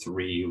Unit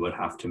 3 would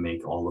have to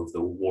make all of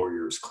the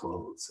warriors'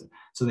 clothes.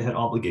 So they had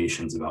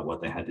obligations about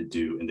what they had to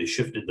do, and they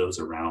shifted those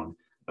around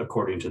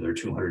according to their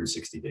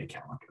 260-day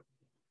calendar.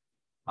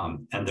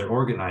 And they're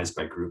organized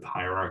by group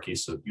hierarchy.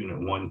 So Unit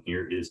 1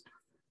 here is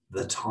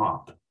the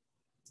top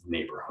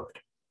neighborhood,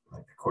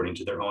 like according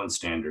to their own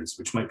standards,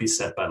 which might be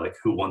set by like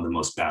who won the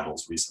most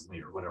battles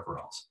recently or whatever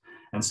else.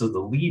 And so the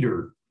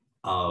leader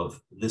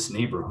of this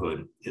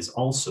neighborhood is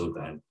also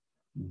then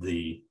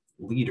the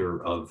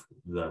leader of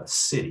the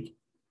city.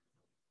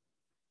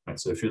 Right?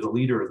 So if you're the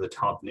leader of the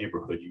top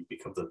neighborhood, you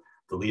become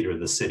the leader of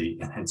the city,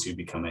 and hence you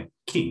become a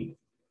king.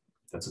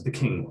 That's what the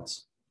king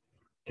was.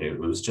 Okay, it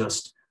was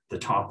just the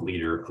top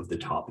leader of the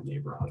top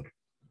neighborhood.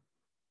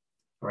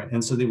 All right,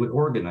 and so they would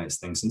organize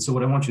things. And so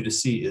what I want you to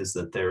see is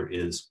that there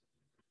is,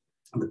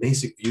 the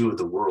basic view of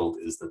the world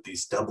is that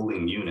these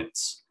doubling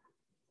units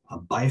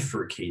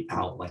bifurcate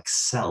out like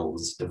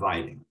cells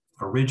dividing.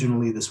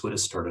 Originally, this would have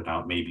started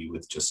out maybe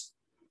with just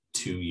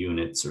 2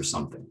 units or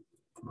something,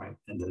 right?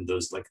 And then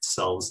those like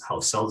cells, how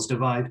cells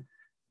divide,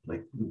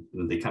 like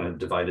they kind of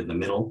divide in the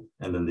middle,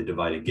 and then they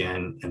divide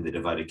again, and they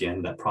divide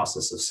again. That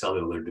process of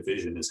cellular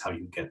division is how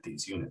you get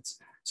these units.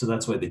 So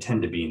that's why they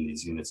tend to be in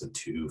these units of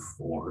 2,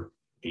 4,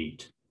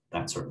 8,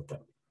 that sort of thing,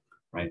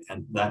 right?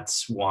 And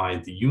that's why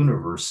the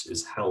universe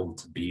is held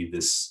to be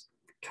this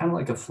kind of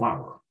like a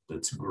flower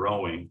that's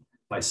growing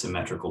by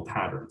symmetrical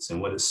patterns.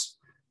 And what's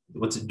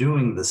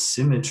doing the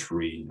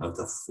symmetry of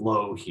the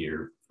flow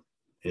here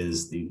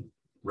is the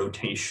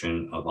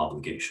rotation of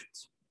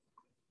obligations.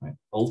 Right?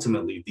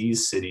 Ultimately,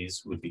 these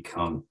cities would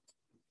become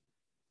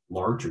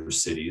larger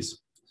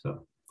cities.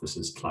 So this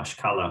is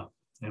Tlaxcala,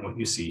 and what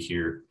you see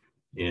here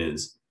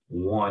is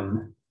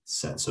one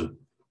set. So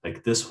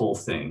like this whole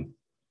thing,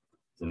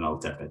 the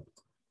Altepet,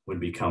 would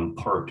become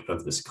part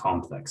of this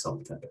complex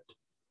Altepet.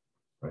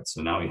 Right?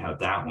 So now we have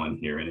that one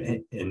here,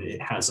 and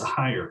it has a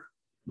higher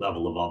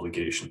level of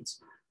obligations.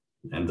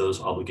 And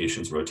those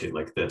obligations rotate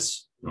like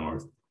this,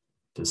 north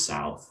to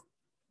south,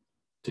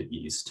 to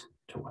east,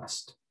 to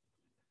west.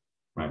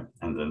 Right?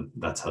 And then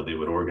that's how they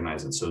would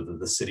organize it so that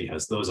the city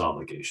has those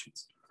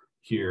obligations.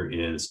 Here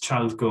is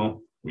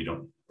Chalco.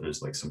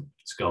 There's like some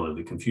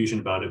scholarly confusion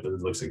about it, but it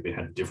looks like they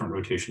had different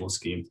rotational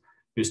schemes.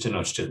 Here's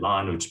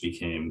Tenochtitlan, which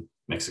became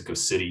Mexico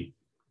City,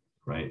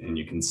 right? And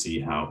you can see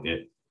how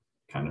it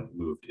kind of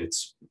moved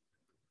its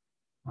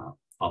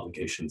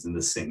obligations in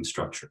the same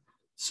structure.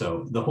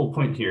 So the whole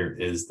point here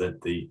is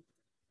that the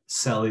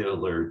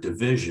cellular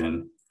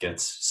division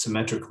gets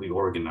symmetrically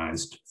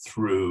organized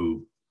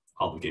through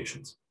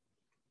obligations.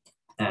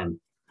 And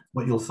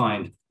what you'll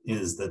find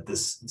is that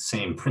this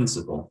same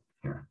principle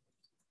here,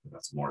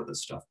 that's more of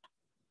this stuff,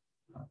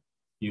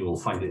 you will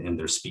find it in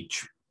their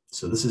speech.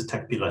 So this is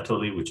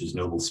Tekpilatoli, which is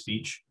noble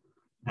speech.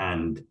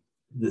 And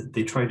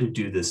they try to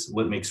do this.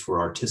 What makes for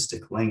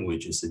artistic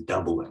language is a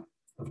doubling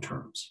of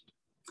terms.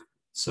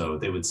 So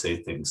they would say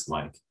things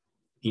like,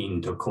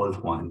 in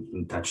Tokolhuan,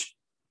 in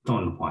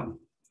Tachtonhuan,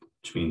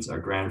 which means our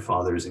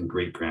grandfathers and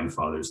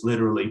great-grandfathers,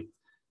 literally.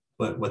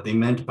 But what they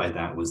meant by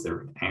that was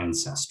their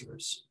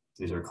ancestors.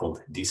 These are called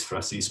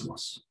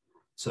disfrazismos.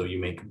 So you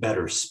make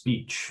better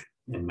speech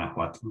in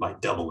Nahuatl by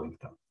doubling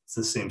them. It's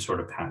the same sort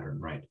of pattern,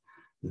 right?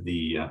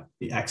 The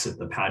exit,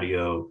 the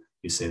patio,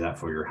 you say that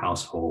for your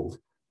household.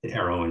 The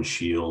arrow and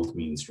shield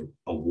means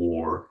a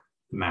war.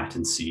 Mat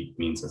and seat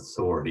means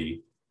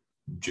authority.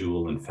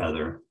 Jewel and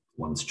feather,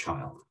 one's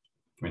child,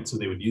 right? So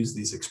they would use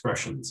these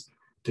expressions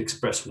to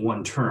express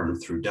one term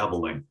through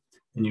doubling.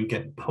 And you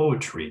get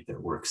poetry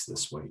that works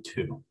this way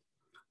too,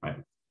 right?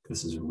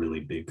 This is a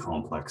really big,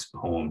 complex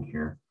poem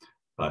here,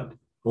 but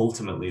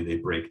ultimately they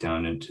break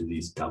down into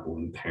these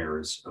doubling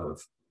pairs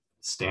of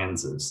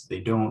stanzas. They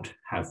don't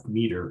have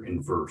meter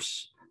in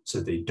verse, so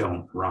they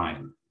don't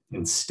rhyme.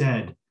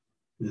 Instead,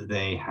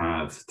 they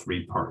have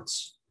 3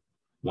 parts.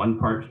 One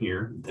part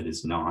here that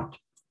is not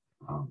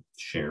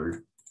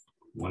shared,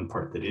 one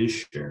part that is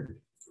shared,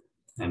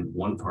 and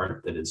one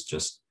part that is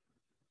just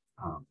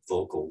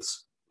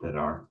vocals that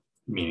are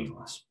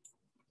meaningless.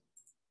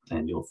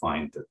 And you'll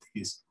find that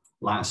these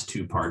last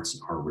 2 parts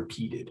are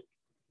repeated.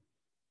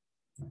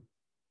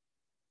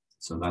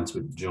 So that's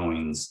what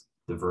joins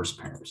the verse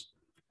pairs.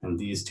 And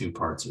these 2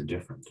 parts are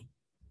different.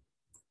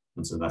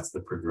 And so that's the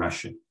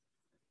progression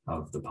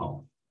of the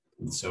poem.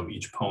 And so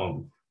each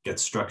poem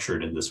gets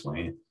structured in this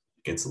way,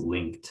 gets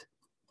linked,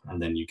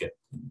 and then you get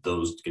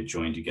those get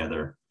joined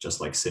together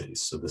just like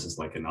cities. So this is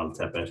like an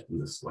Altepet,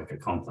 and this is like a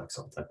complex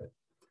Altepet.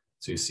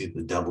 So you see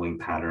the doubling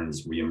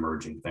patterns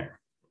reemerging there.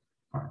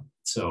 All right.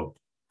 So,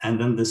 and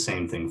then the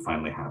same thing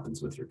finally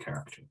happens with your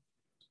character,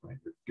 right?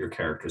 Your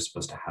character is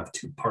supposed to have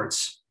 2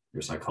 parts.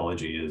 Your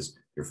psychology is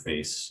your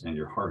face and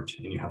your heart,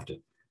 and you have to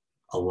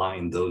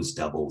align those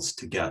doubles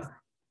together.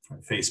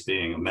 Right? Face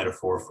being a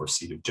metaphor for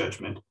seat of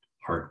judgment,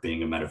 heart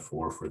being a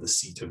metaphor for the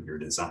seat of your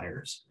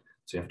desires.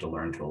 So you have to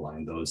learn to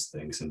align those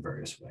things in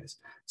various ways.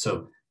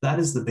 So that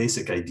is the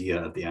basic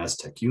idea of the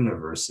Aztec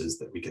universe, is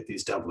that we get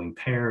these doubling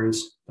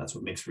pairs. That's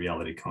what makes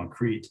reality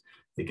concrete.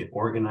 They get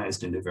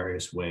organized into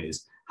various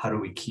ways. How do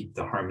we keep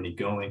the harmony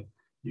going?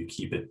 You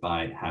keep it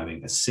by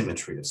having a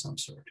symmetry of some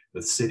sort.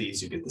 With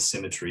cities, you get the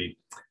symmetry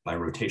by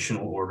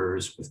rotational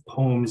orders. With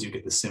poems, you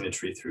get the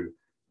symmetry through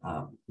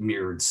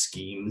mirrored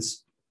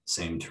schemes,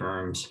 same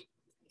terms.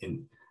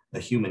 In a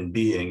human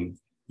being,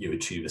 you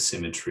achieve a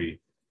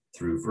symmetry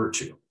through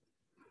virtue.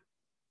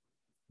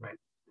 Right?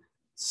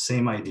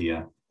 Same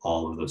idea,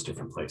 all of those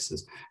different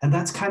places. And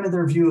that's kind of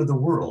their view of the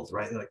world,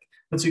 right? Like,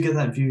 once you get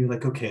that view, you're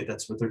like, okay,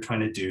 that's what they're trying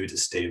to do to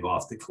stave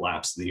off the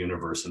collapse of the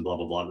universe and blah,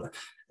 blah, blah.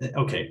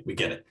 Okay, we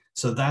get it.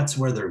 So that's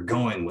where they're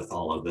going with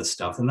all of this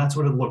stuff. And that's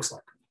what it looks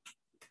like.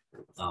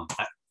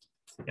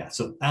 Yeah,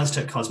 so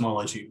Aztec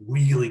cosmology,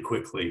 really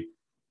quickly,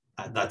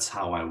 that's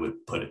how I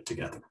would put it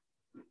together.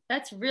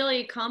 That's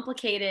really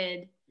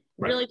complicated,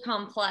 really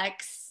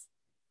complex,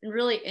 and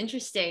really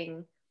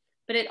interesting.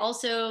 But it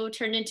also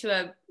turned into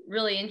a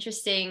really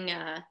interesting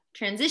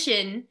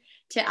transition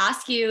to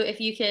ask you if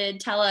you could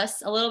tell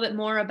us a little bit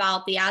more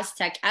about the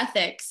Aztec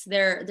ethics,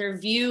 their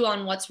view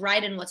on what's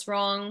right and what's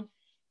wrong.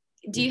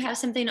 Do you have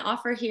something to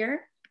offer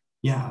here?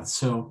 Yeah,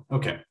 so,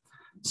 okay.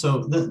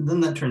 So then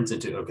that turns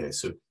into, okay,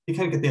 so you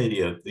kind of get the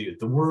idea.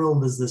 The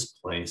world is this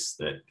place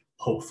that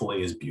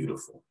hopefully is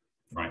beautiful,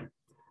 right?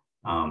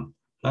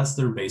 That's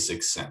their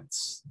basic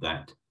sense,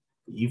 that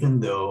even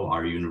though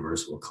our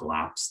universe will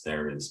collapse,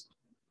 there is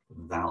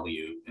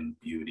value and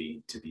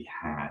beauty to be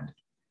had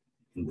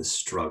in the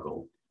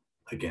struggle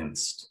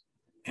against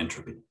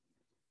entropy.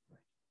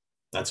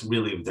 That's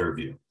really their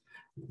view.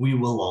 We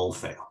will all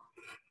fail.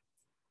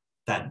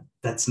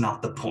 That's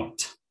not the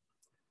point,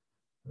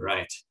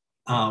 right?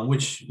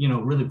 Which,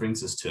 really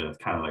brings us to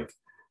kind of like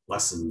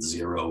lesson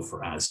 0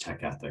 for Aztec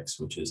ethics,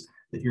 which is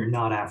that you're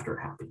not after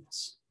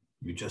happiness.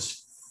 You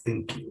just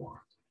think you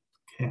are,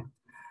 okay?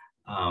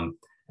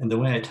 And the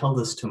way I tell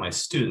this to my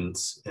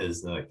students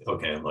is like,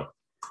 okay, look,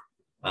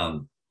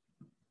 I'll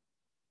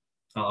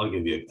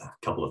give you a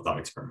couple of thought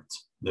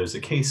experiments. There's a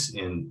case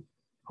in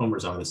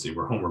Homer's Odyssey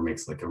where Homer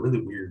makes like a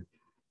really weird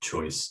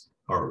choice,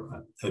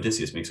 or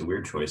Odysseus makes a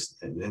weird choice.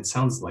 And it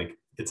sounds like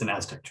it's an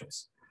Aztec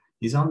choice.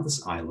 He's on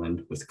this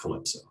island with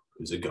Calypso,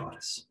 who's a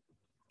goddess.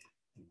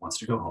 He wants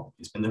to go home.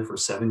 He's been there for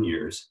 7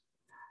 years,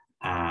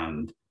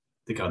 and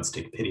the gods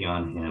take pity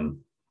on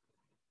him,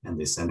 and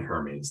they send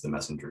Hermes, the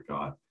messenger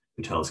god,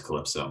 who tells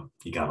Calypso,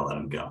 you gotta let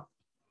him go.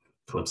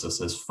 Calypso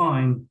says,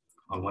 fine,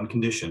 on one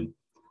condition,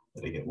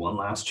 that I get one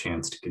last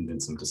chance to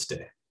convince him to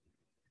stay.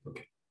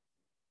 Okay.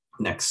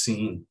 Next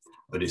scene,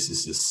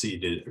 Odysseus is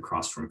seated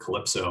across from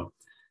Calypso.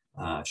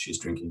 She's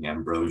drinking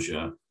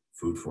ambrosia,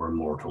 food for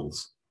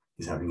immortals.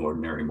 He's having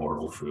ordinary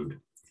mortal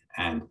food.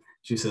 And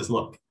she says,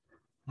 look,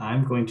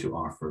 I'm going to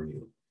offer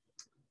you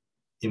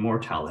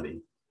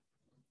immortality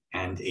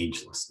and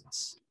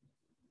agelessness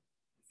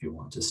if you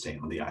want to stay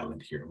on the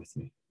island here with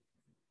me.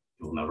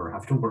 You will never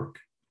have to work.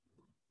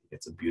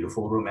 It's a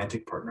beautiful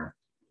romantic partner.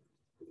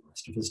 For the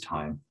rest of his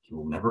time, he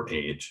will never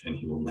age and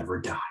he will never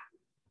die.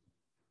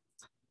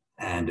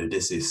 And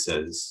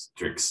Odysseus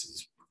drinks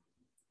his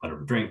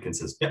whatever drink and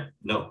says, yeah,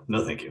 no,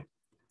 thank you.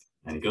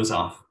 And he goes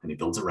off and he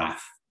builds a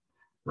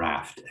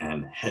raft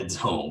and heads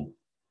home.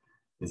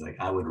 He's like,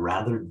 I would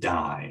rather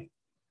die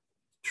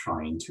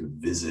trying to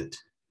visit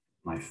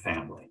my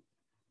family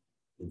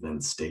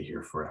than stay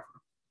here forever.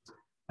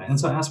 And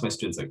so I asked my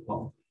students, like,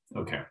 well,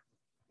 okay,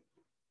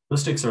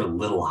 those stakes are a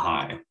little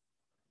high,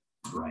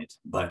 right?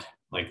 But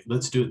like,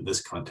 let's do it in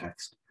this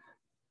context.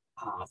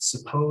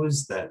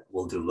 Suppose that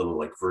we'll do a little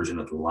like version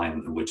of the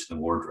Lion, the Witch, and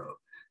the Wardrobe.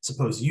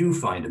 Suppose you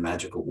find a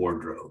magical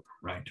wardrobe,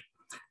 right?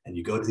 And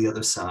you go to the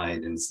other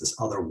side and it's this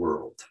other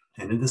world.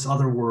 And in this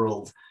other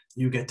world,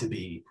 you get to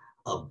be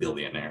a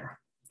billionaire,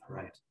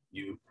 right?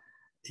 You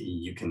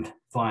can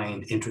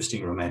find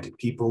interesting romantic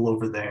people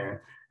over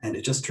there. And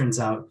it just turns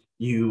out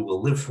you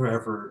will live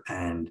forever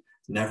and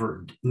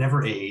never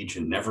age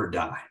and never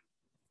die.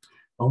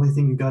 The only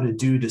thing you got to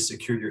do to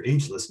secure your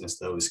agelessness,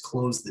 though, is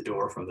close the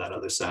door from that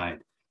other side.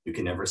 You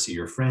can never see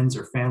your friends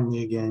or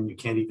family again. You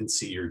can't even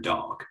see your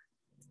dog,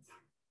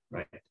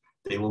 right?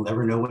 They will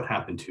never know what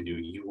happened to you.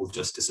 You will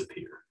just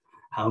disappear.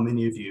 How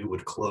many of you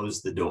would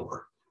close the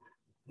door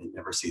and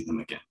never see them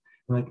again?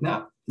 I'm like,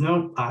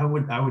 no, I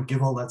would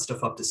give all that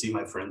stuff up to see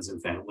my friends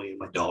and family and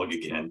my dog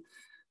again,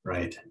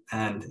 right?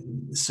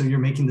 And so you're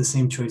making the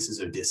same choice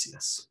as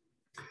Odysseus.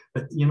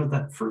 But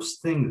that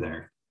first thing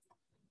there,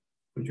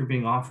 what you're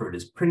being offered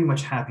is pretty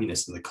much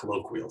happiness in the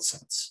colloquial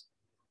sense,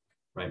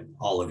 right?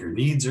 All of your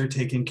needs are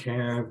taken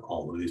care of.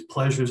 All of these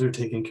pleasures are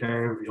taken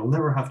care of. You'll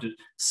never have to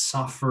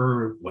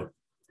suffer what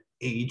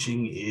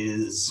aging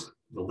is.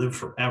 You'll live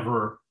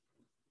forever.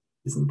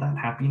 Isn't that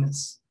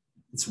happiness?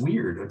 It's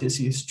weird.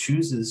 Odysseus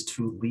chooses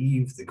to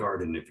leave the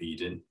Garden of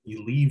Eden. He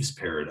leaves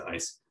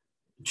paradise.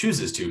 He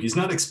chooses to. He's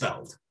not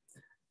expelled.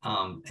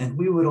 And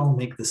we would all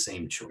make the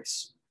same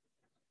choice,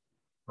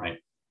 right?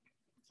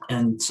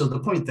 And so the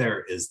point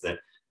there is that,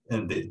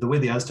 and the way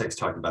the Aztecs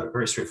talk about it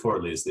very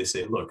straightforwardly is they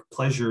say, look,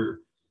 pleasure,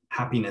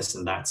 happiness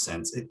in that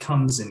sense, it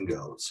comes and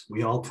goes.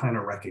 We all kind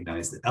of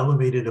recognize that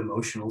elevated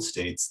emotional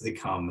states, they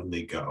come and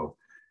they go.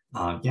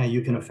 Yeah,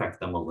 you can affect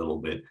them a little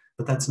bit,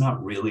 but that's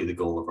not really the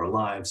goal of our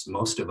lives.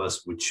 Most of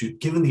us would choose,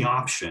 given the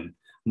option,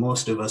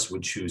 most of us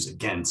would choose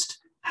against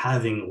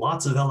having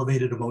lots of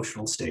elevated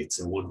emotional states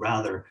and would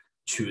rather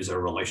choose our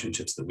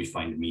relationships that we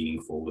find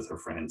meaningful with our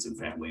friends and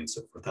family and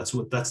so forth.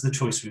 That's the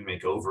choice we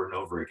make over and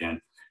over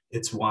again.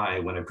 It's why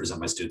when I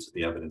present my students with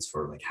the evidence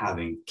for like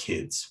having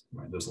kids,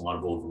 right, there's a lot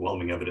of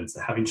overwhelming evidence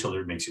that having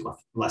children makes you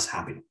less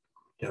happy.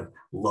 You have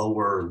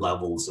lower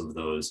levels of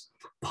those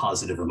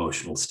positive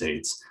emotional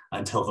states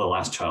until the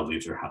last child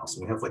leaves your house.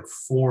 And we have like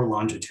 4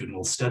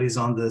 longitudinal studies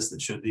on this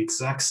that showed the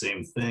exact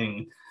same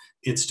thing.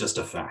 It's just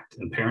a fact,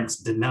 and parents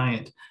deny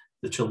it.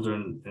 The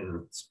children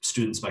and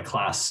students in my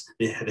class,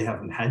 they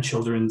haven't had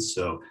children,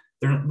 so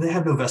they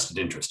have no vested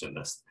interest in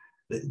this.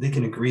 They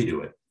can agree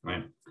to it,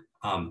 right?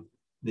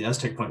 The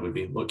Aztec point would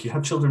be, look, you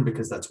have children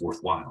because that's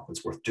worthwhile.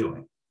 It's worth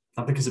doing,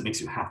 not because it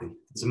makes you happy.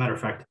 As a matter of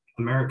fact,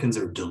 Americans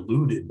are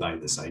deluded by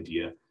this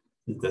idea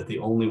that the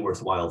only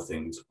worthwhile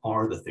things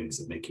are the things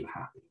that make you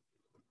happy.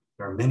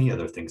 There are many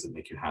other things that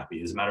make you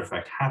happy. As a matter of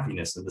fact,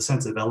 happiness in the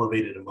sense of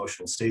elevated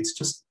emotional states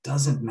just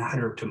doesn't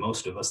matter to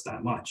most of us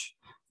that much.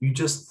 You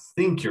just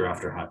think you're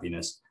after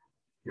happiness.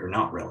 You're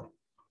not really.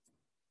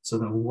 So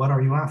then what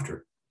are you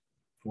after?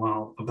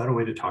 Well, a better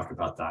way to talk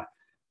about that,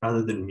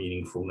 rather than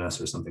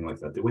meaningfulness or something like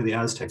that, the way the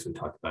Aztecs would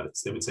talk about it,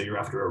 they would say you're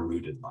after a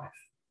rooted life.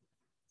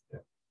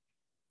 Okay.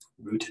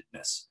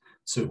 Rootedness.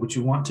 So what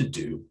you want to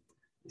do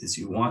is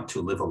you want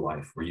to live a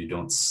life where you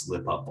don't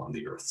slip up on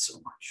the earth so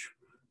much,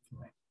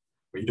 right?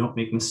 Where you don't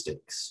make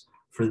mistakes.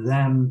 For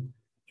them,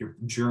 your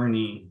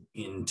journey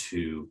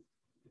into,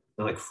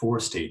 there are like 4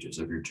 stages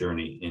of your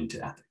journey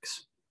into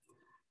ethics.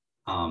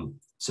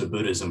 So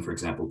Buddhism, for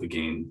example,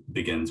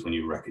 begins when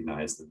you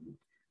recognize that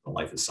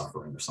life is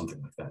suffering or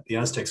something like that. The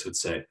Aztecs would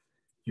say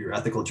your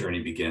ethical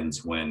journey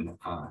begins when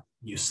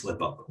you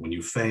slip up, when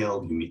you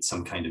fail, you meet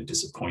some kind of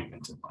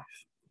disappointment in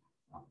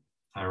life.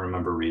 I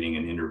remember reading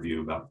an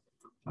interview about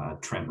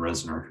Trent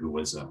Reznor, who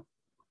was,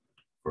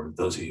 for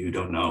those of you who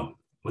don't know,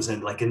 was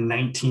in like a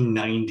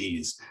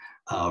 1990s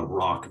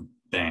rock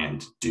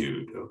band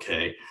dude,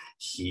 okay?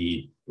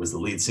 He was the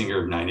lead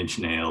singer of 9 Inch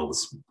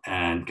Nails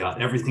and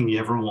got everything he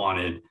ever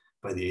wanted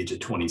by the age of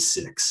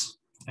 26.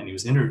 And he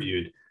was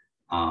interviewed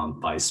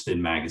by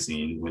Spin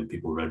magazine when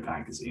people read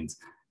magazines.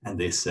 And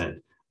they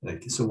said,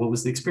 like, so what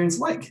was the experience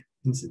like?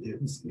 He said,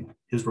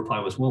 his reply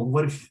was, well,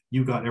 what if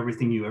you got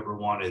everything you ever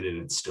wanted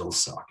and it still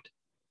sucked?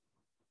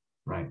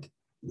 Right?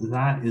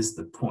 That is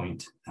the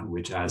point at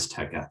which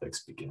Aztec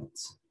ethics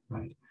begins,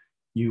 right?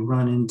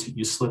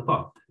 You slip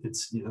up.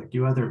 It's like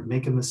you either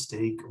make a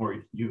mistake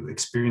or you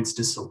experience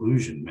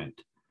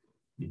disillusionment.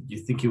 You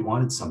think you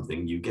wanted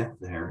something, you get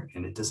there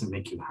and it doesn't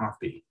make you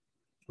happy.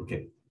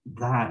 Okay,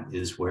 that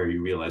is where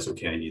you realize,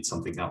 okay, I need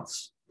something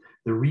else.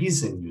 The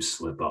reason you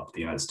slip up,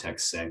 the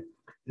Aztecs say,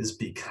 is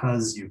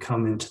because you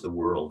come into the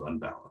world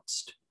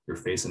unbalanced. Your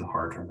face and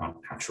heart are not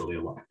naturally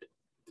aligned.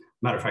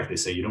 Matter of fact, they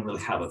say you don't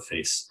really have a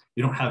face.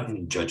 You don't have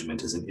any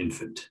judgment as an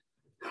infant,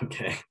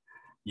 okay?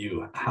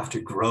 You have to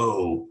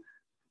grow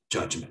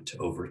judgment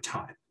over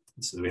time.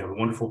 So we have a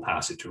wonderful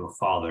passage of a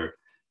father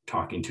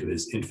talking to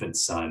his infant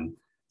son,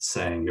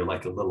 saying, you're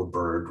like a little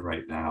bird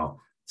right now.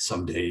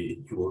 Someday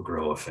you will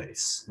grow a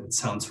face. It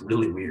sounds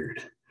really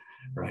weird,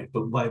 right?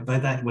 But by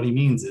that, what he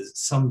means is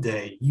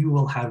someday you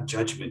will have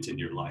judgment in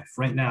your life.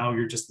 Right now,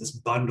 you're just this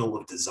bundle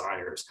of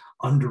desires,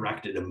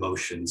 undirected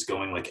emotions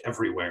going like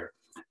everywhere.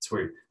 It's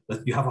where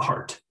you have a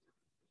heart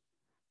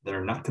that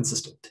are not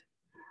consistent.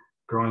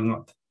 Growing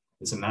up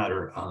is a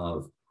matter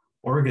of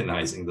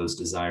organizing those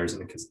desires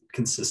in a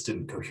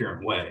consistent,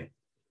 coherent way,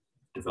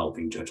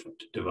 developing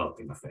judgment,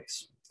 developing a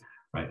face,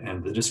 right?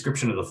 And the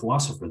description of the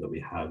philosopher that we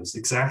have is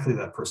exactly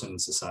that person in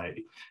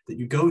society that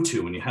you go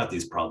to when you have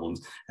these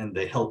problems, and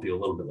they help you a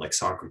little bit like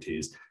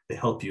Socrates. They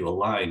help you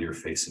align your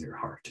face and your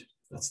heart.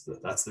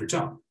 That's their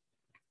job.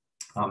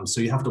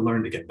 So you have to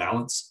learn to get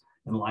balance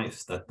in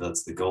life.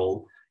 That's the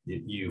goal.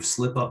 You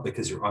slip up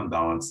because you're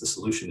unbalanced. The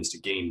solution is to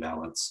gain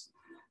balance.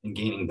 And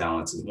gaining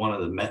balance is one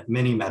of the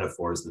many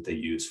metaphors that they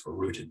use for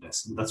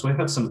rootedness. And that's why I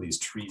have some of these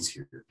trees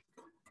here.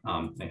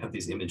 They have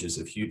these images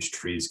of huge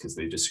trees because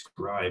they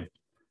describe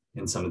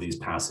in some of these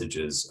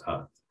passages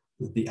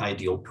the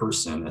ideal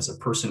person as a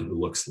person who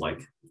looks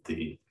like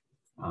the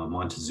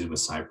Montezuma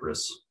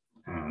cypress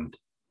and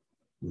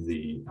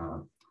the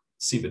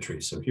ceiba tree.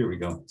 So here we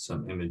go,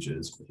 some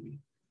images maybe.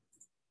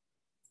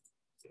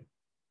 Okay.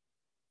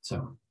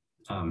 So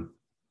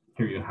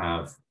here you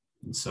have,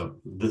 so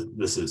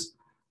this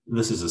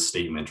is a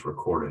statement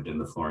recorded in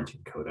the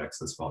Florentine Codex.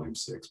 That's volume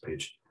 6,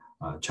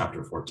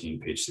 chapter 14,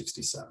 page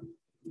 67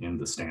 in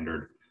the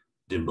standard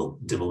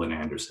Dibble and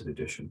Anderson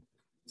edition.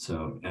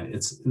 So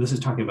this is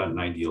talking about an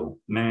ideal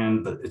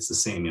man, but it's the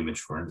same image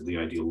for the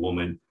ideal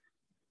woman.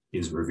 He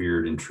is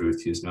revered in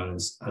truth. He is known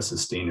as a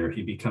sustainer.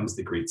 He becomes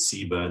the great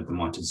ceiba, the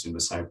Montezuma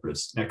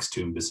cypress, next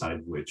to him,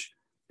 beside which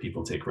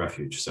people take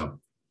refuge. So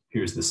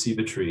here's the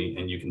ceiba tree,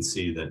 and you can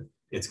see that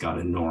it's got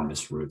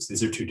enormous roots.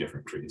 These are 2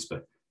 different trees,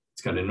 but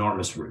it's got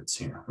enormous roots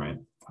here, right?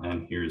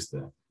 And here's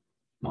the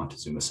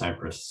Montezuma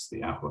cypress,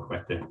 the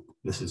ahuehuete.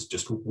 This is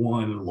just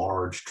one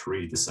large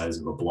tree the size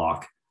of a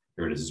block.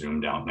 Here it is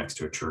zoomed out next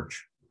to a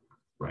church,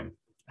 right?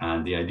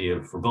 And the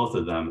idea for both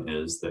of them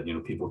is that,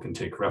 people can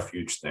take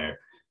refuge there.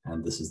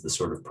 And this is the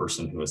sort of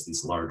person who has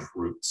these large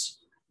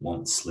roots,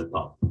 won't slip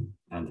up,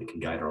 and they can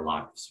guide our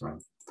lives,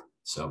 right?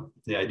 So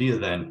the idea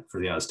then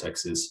for the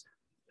Aztecs is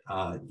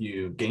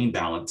you gain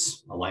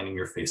balance, aligning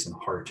your face and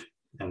heart.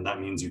 And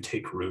that means you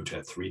take root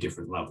at 3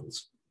 different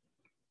levels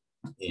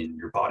in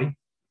your body,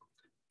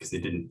 because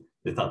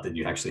they thought that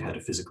you actually had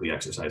to physically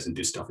exercise and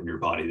do stuff in your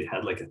body. They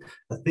had like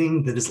a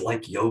thing that is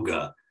like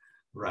yoga,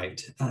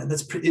 right?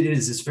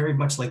 It's very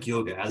much like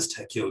yoga,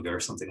 Aztec yoga or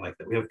something like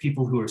that. We have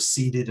people who are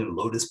seated in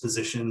lotus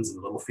positions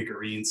and little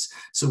figurines.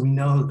 So we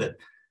know that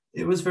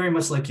it was very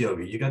much like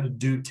yoga. You got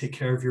to take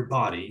care of your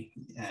body,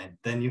 and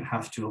then you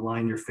have to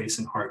align your face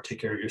and heart,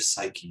 take care of your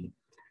psyche.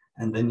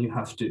 And then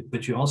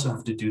but you also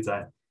have to do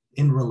that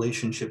in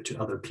relationship to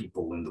other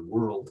people in the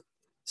world.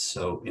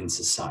 So in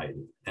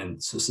society.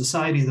 And so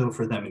society, though,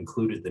 for them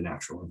included the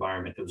natural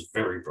environment. It was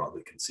very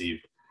broadly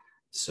conceived.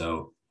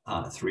 So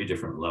 3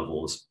 different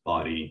levels: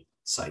 body,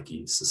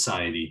 psyche,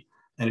 society.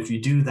 And if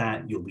you do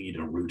that, you'll lead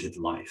a rooted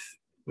life,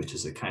 which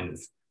is a kind of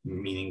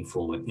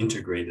meaningful and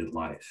integrated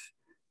life.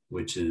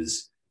 which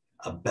is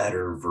a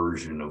better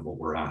version of what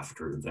we're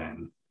after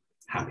than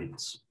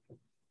happiness.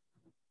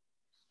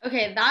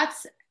 Okay,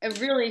 that's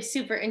really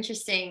super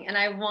interesting, and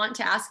I want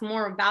to ask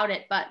more about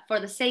it, but for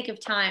the sake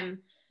of time,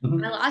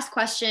 my last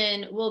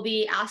question will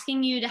be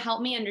asking you to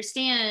help me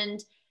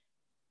understand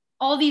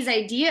all these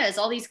ideas,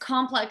 all these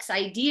complex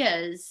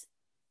ideas.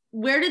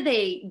 Where did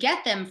they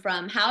get them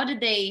from? How did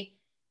they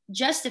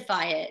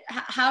justify it?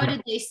 How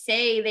did they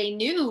say they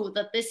knew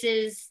that this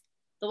is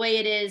the way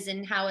it is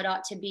and how it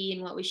ought to be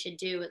and what we should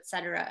do,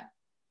 etc.?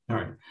 All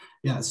right.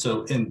 Yeah.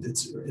 So, and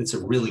it's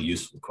a really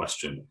useful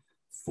question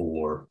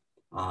for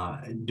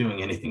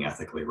doing anything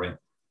ethically, right?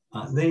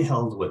 They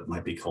held what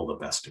might be called a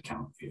best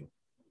account view,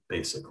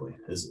 basically,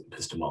 as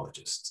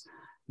epistemologists.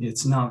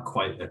 It's not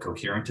quite a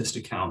coherentist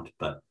account,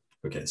 but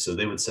okay. So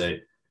they would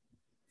say,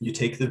 you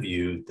take the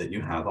view that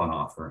you have on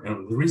offer.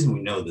 And the reason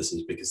we know this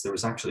is because there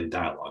was actually a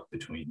dialogue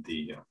between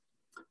the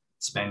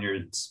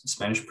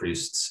Spanish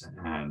priests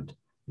and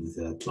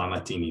the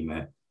Tlamatini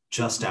met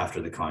just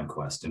after the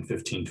conquest in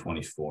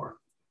 1524.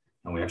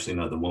 And we actually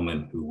know the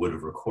woman who would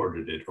have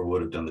recorded it or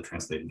would have done the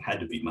translating had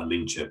to be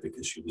Malinche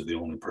because she was the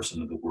only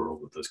person in the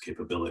world with those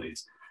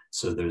capabilities.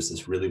 So there's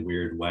this really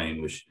weird way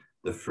in which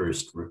the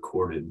first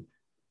recorded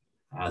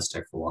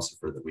Aztec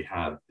philosopher that we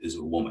have is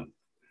a woman,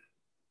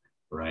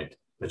 right?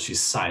 But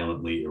she's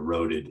silently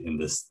eroded in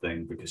this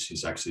thing because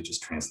she's actually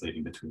just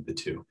translating between the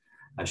two.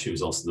 She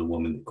was also the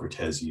woman that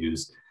Cortez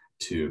used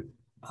to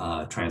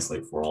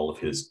translate for all of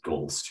his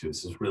goals too.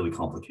 It's this really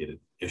complicated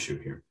issue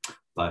here.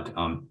 But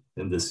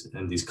in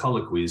these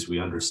colloquies, we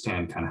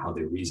understand kind of how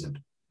they reasoned.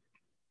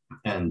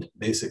 And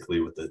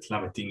basically what the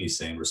Tlamatini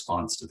say in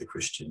response to the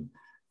Christian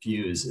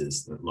views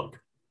is that, look,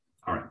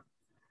 all right,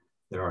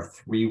 there are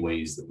three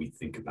ways that we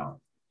think about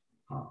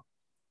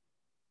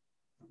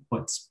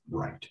what's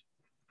right.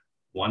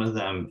 One of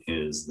them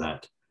is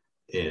that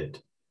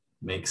it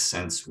makes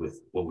sense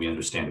with what we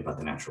understand about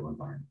the natural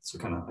environment. So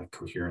kind of like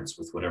coherence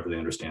with whatever they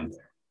understand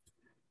there.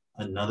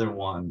 Another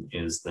one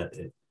is that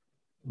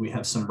we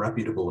have some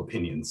reputable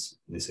opinions.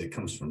 They say it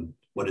comes from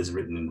what is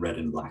written in red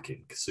and black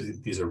ink. So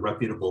these are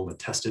reputable and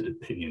tested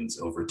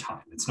opinions over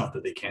time. It's not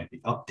that they can't be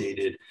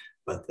updated,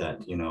 but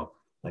that, you know,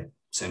 like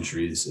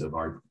centuries of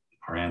our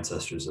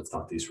ancestors have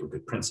thought these were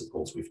good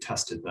principles. We've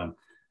tested them.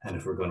 And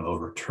if we're going to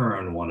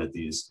overturn one of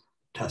these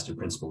tested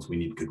principles, we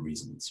need good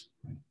reasons.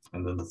 Right?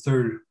 And then the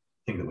third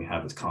thing that we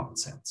have is common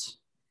sense,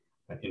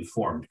 right?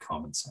 Informed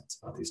common sense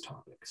about these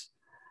topics.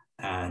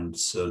 And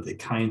so they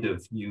kind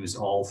of use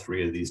all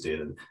three of these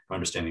data for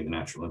understanding the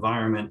natural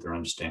environment, their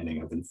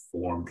understanding of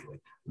informed, like,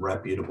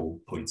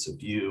 reputable points of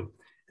view,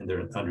 and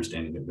their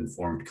understanding of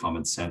informed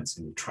common sense,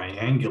 and you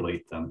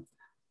triangulate them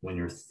when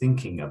you're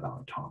thinking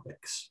about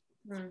topics.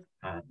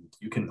 And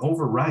you can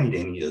override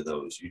any of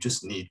those. You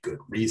just need good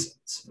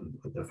reasons. And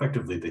what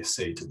effectively they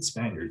say to the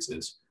Spaniards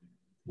is,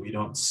 we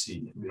don't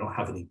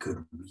have any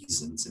good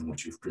reasons in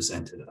what you've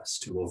presented us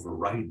to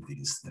override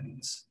these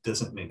things. It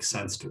doesn't make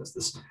sense to us.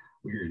 This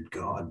weird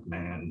God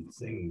man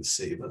thing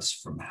save us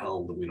from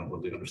hell that we don't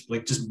really understand.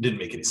 Like, just didn't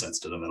make any sense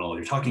to them at all.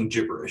 You're talking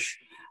gibberish.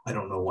 I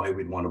don't know why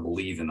we'd want to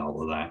believe in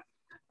all of that.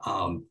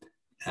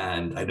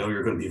 And I know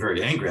you're going to be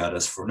very angry at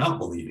us for not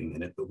believing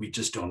in it, but we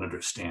just don't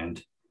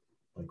understand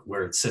like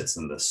where it sits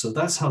in this. So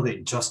that's how they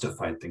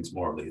justified things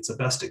morally. It's a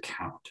best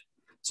account.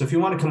 So if you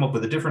want to come up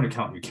with a different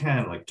account, you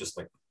can just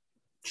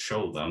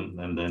show them,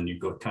 and then you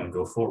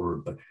go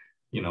forward. But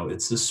you know,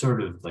 it's this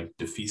sort of like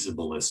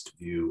defeasibilist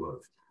view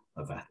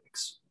of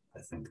ethics. I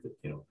think that,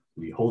 you know,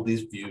 we hold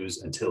these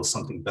views until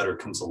something better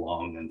comes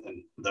along,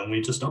 and then we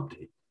just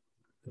update.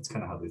 That's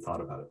kind of how they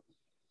thought about it.